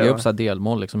skulle man du lägger säga? upp så här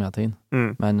delmål liksom hela tiden.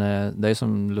 Men det är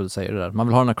som Lud säger det där. Man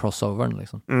vill ha den här crossovern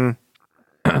liksom.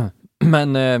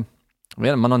 Men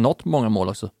man har nått många mål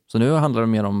också. Så nu handlar det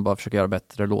mer om att bara försöka göra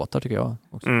bättre låtar tycker jag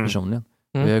också, personligen.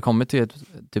 Vi har kommit till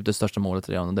typ det största målet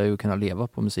redan, och det är ju att kunna leva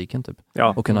på musiken typ.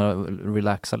 Och kunna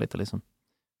relaxa lite liksom.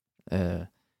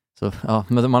 Så ja,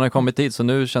 men man har kommit dit, så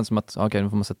nu känns det som att okej, nu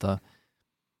får man sätta...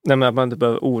 Nej, men att man inte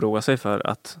behöver oroa sig för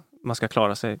att man ska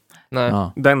klara sig. Nej.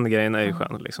 Ja. Den grejen är ju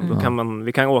skön liksom. Då kan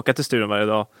vi kan åka till studion varje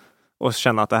dag och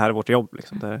känna att det här är vårt jobb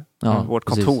liksom. Det är vårt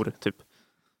kontor typ.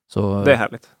 Så, det är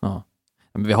härligt. Ja.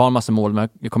 Vi har en massa mål, men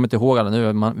jag kommer inte ihåg alla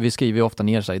nu. Vi skriver ju ofta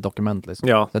ner sig i dokument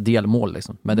liksom. Så delmål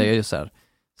liksom. Men det är ju så här.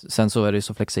 Sen så är det ju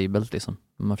så flexibelt liksom.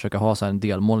 Man försöker ha så här en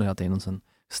delmål hela tiden, och sen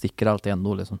sticker allt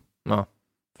ändå liksom. Ja.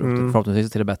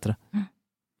 Förhoppningsvis till det bättre.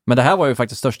 Men det här var ju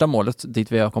faktiskt största målet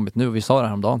dit vi har kommit nu. Vi sa det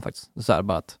här om dagen faktiskt. Så här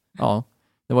bara att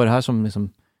det var det här som liksom,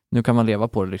 nu kan man leva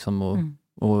på det liksom,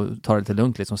 och ta det lite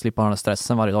lugnt liksom, slippa ha den här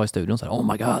stressen varje dag i studion så här,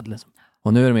 oh my god liksom.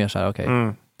 Och nu är det mer så här,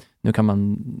 okej. Nu kan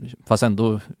man, fast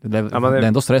ändå det är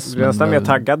ändå stress, men nästan mer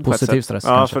taggad positiv stress.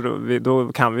 Ja, kanske. För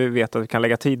då kan vi veta att vi kan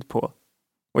lägga tid på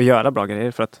och göra bra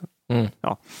grejer för att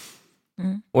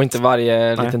Och inte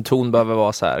varje liten ton behöver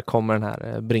vara så här, kommer den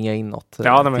här bringa in något till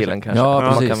en kanske. Ja,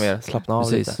 man kan mer slappna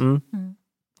av lite. Nej,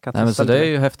 men så det är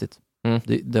ju häftigt.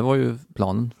 Det var ju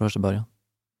planen från första början.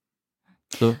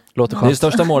 Så, det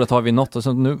största målet har vi nått, och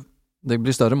så nu, det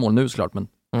blir större mål nu såklart, men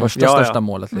största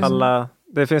målet liksom.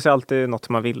 Det finns ju alltid något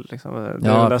man vill liksom. Det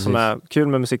är det som är kul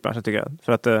med musikbranschen tycker jag.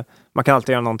 För att man kan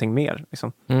alltid göra någonting mer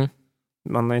liksom.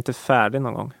 Man är inte färdig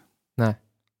någon gång. Nej.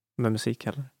 Med musik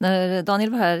heller. När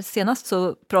Daniel var här senast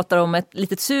så pratade om ett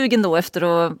litet sug ändå efter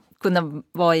att kunna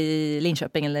vara i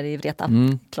Linköping eller i Vreta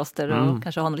kloster och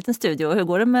kanske ha en liten studio. Hur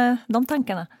går det med de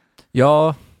tankarna?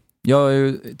 Ja, jag är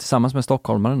ju tillsammans med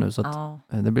stockholmare nu, så att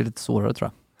det blir lite svårare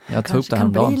tror jag. Jag tog upp det här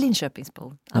om dagen. Kanske kan bli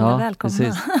Linköpingsbo. Alla välkomna.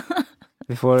 Precis.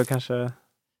 Vi får kanske...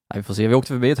 Nej, vi får se. Vi åkte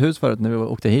förbi ett hus förut när vi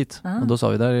åkte hit. Och då sa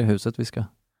vi, där är huset vi ska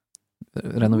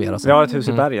renovera. Vi har ett hus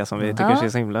i Berga som vi tycker ser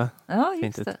så himla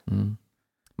fint ut.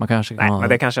 Man kanske men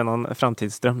det kanske är någon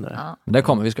framtidsdröm där. Men det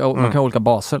kommer. Man kan ha olika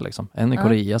baser liksom. En i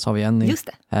Korea, så har vi en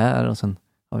här, och sen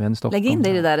har vi en i Stockholm. Lägg in det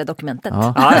i det där dokumentet.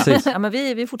 Precis. Men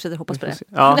vi fortsätter hoppas på det.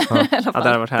 Det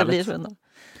har varit härligt.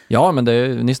 Ja, men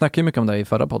ni snackar ju mycket om det i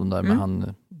förra podden där med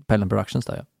han Pellen Productions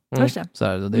där. Så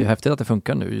här, det är ju häftigt att det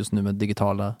funkar nu just nu med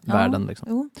digitala världen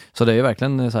liksom. Så det är ju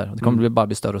verkligen så här, det kommer bara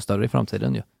bli större och större i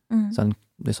framtiden ju. Sen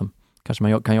liksom, kanske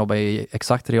man kan jobba i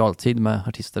exakt realtid med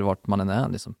artister vart man än är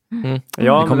liksom.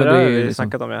 Ja, det kommer det har vi liksom,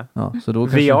 snackat om så då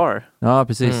VR. Ja,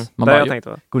 precis. Man bara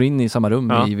går in i samma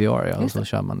rum i VR och så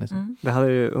kör man liksom. Det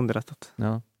hade ju underlättat.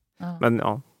 Men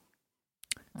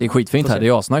det är skitfint här. Det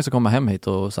är asnice att komma hem hit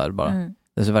och så här bara.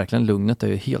 Det är verkligen lugnet, det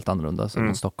är ju helt annorlunda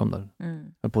än Stockholm där. Jag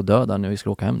är på att dö där när vi ska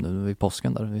åka hem nu vid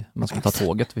påsken där. Man ska ta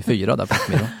tåget vid 4 där på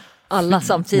eftermiddag. Alla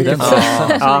samtidigt.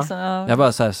 Jag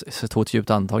bara så tog ett djupt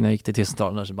andetag när jag gick till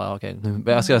centralen där, så bara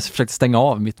jag ska försöka stänga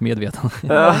av mitt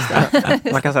medvetande.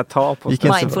 Man kan säga ta på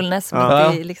mindfulness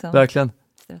liksom. Verkligen.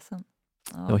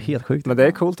 Det var helt sjukt. Men det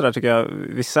är coolt det där tycker jag.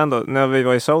 Vissa ändå, när vi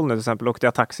var i Seoul nu till exempel, åkte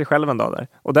jag taxi själv en dag där.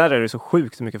 Och där är det så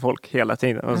sjukt mycket folk hela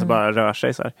tiden. Och så bara rör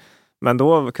sig så här. Men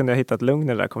då kunde jag hitta ett lugn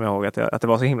i det där, kommer jag ihåg. Att det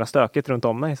var så himla stökigt runt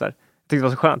om mig så här. Jag tyckte det var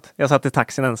så skönt. Jag satt i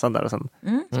taxin ensam där och sen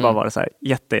så bara var det så här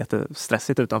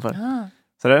jättestressigt utanför.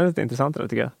 Så det är lite intressant det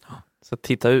tycker jag. Så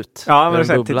titta ut. Ja, men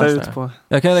så titta ut på...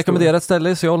 Jag kan rekommendera ett ställe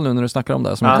i Seoul nu när du snackar om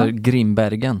det som heter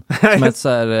Grimbergen. Som är ett så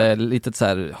här, litet så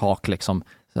här hak liksom.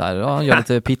 Så här, gör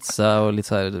lite pizza och lite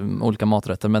så här, olika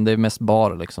maträtter, men det är mest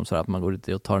bar liksom, så här, att man går ut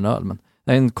och tar en öl. Men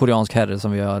det är en koreansk herre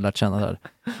som vi har lärt känna där.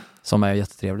 Som är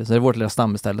jättetrevlig. Så det är vårt lilla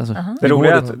stambeställe. Så. Det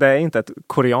roliga är att det är inte ett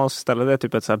koreanskt ställe, det är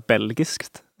typ ett så här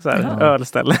belgiskt så här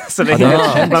ölställe. Så det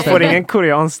är man får ingen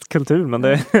koreansk kultur, men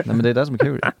det... Nej, men det är det som är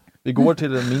kul. Vi går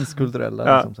till den minst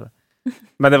kulturella. Liksom, så där.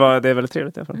 Men det är väldigt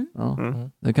trevligt i alla fall.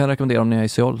 Det kan jag rekommendera om ni är i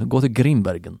Seoul. Gå till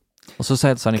Grimbergen. Och så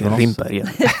hälsar ni från Grimbergen.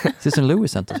 Sisson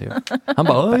Lewis sent oss här. Han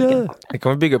bara, Det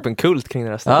kommer bygga upp en kult kring det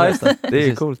här stället. Ja, just det. Det är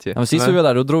ju coolt ju. Ja, sist vi var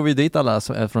där, då drog vi dit alla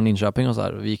från Linköping och så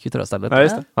här. Vi gick ju till det här stället. Ja,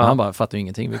 just det. Han bara, fattade ju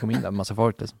ingenting. Vi kom in där med massa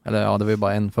folk liksom. Eller det var ju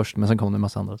bara en först, men sen kom det en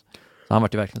massa andra. Så han var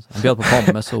ju verkligen så. Han bjöd på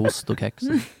pommes och ost och kex.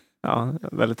 Ja,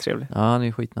 väldigt trevlig. Ja, han är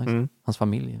ju skitnice. Hans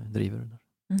familj driver det där.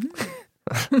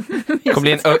 Det kommer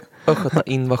bli en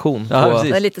östgöta-invasion. Det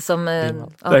är lite som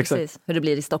precis, hur det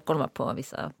blir i Stockholm på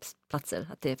vissa platser.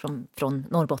 Att det är från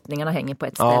norrbottningarna hänger på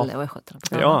ett ställe och östgötarna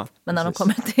på ett annat. Men när de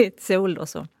kommer till Seoul då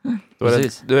så... Då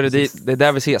är det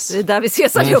där vi ses. Det är där vi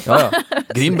ses allihopa.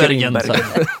 Grimbergen.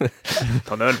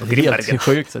 Ta en öl på Grimbergen. Helt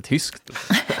sjukt, så tyskt.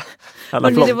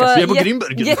 Det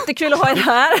var jättekul att ha er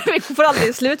här. Vi får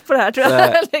aldrig slut på det här tror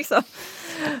jag. Liksom.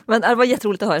 Men det var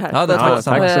jätteroligt att höra det här. Ja, tack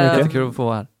så mycket. Jättekul att få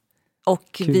vara här. Och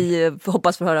vi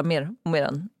hoppas få höra mer om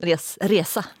er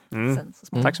resa. Sen,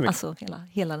 så tack så mycket. Alltså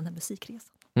hela den här musikresan.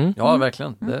 Ja,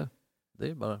 verkligen. Det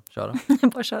är bara att köra.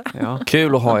 Bara köra. Ja.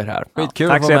 Kul att ha er här. Skitkul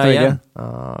tack att få med igen.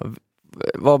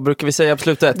 Vad brukar vi säga på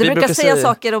slutet? Du brukar säga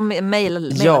saker om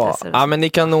mejladresser. Ja, men ni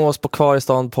kan nå oss på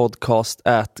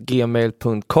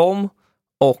kvaristanpodcast@gmail.com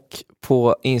och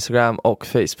på Instagram och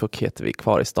Facebook heter vi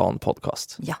Kvaristan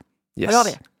Podcast. Ja, yes. Hör av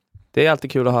er. Det är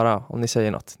alltid kul att höra om ni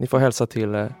säger något. Ni får hälsa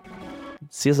till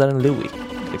Cesar och Louis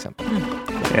till exempel.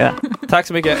 Yeah. Tack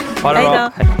så mycket. Ha det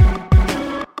bra. Hej.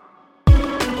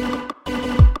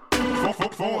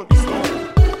 Kvar i stan.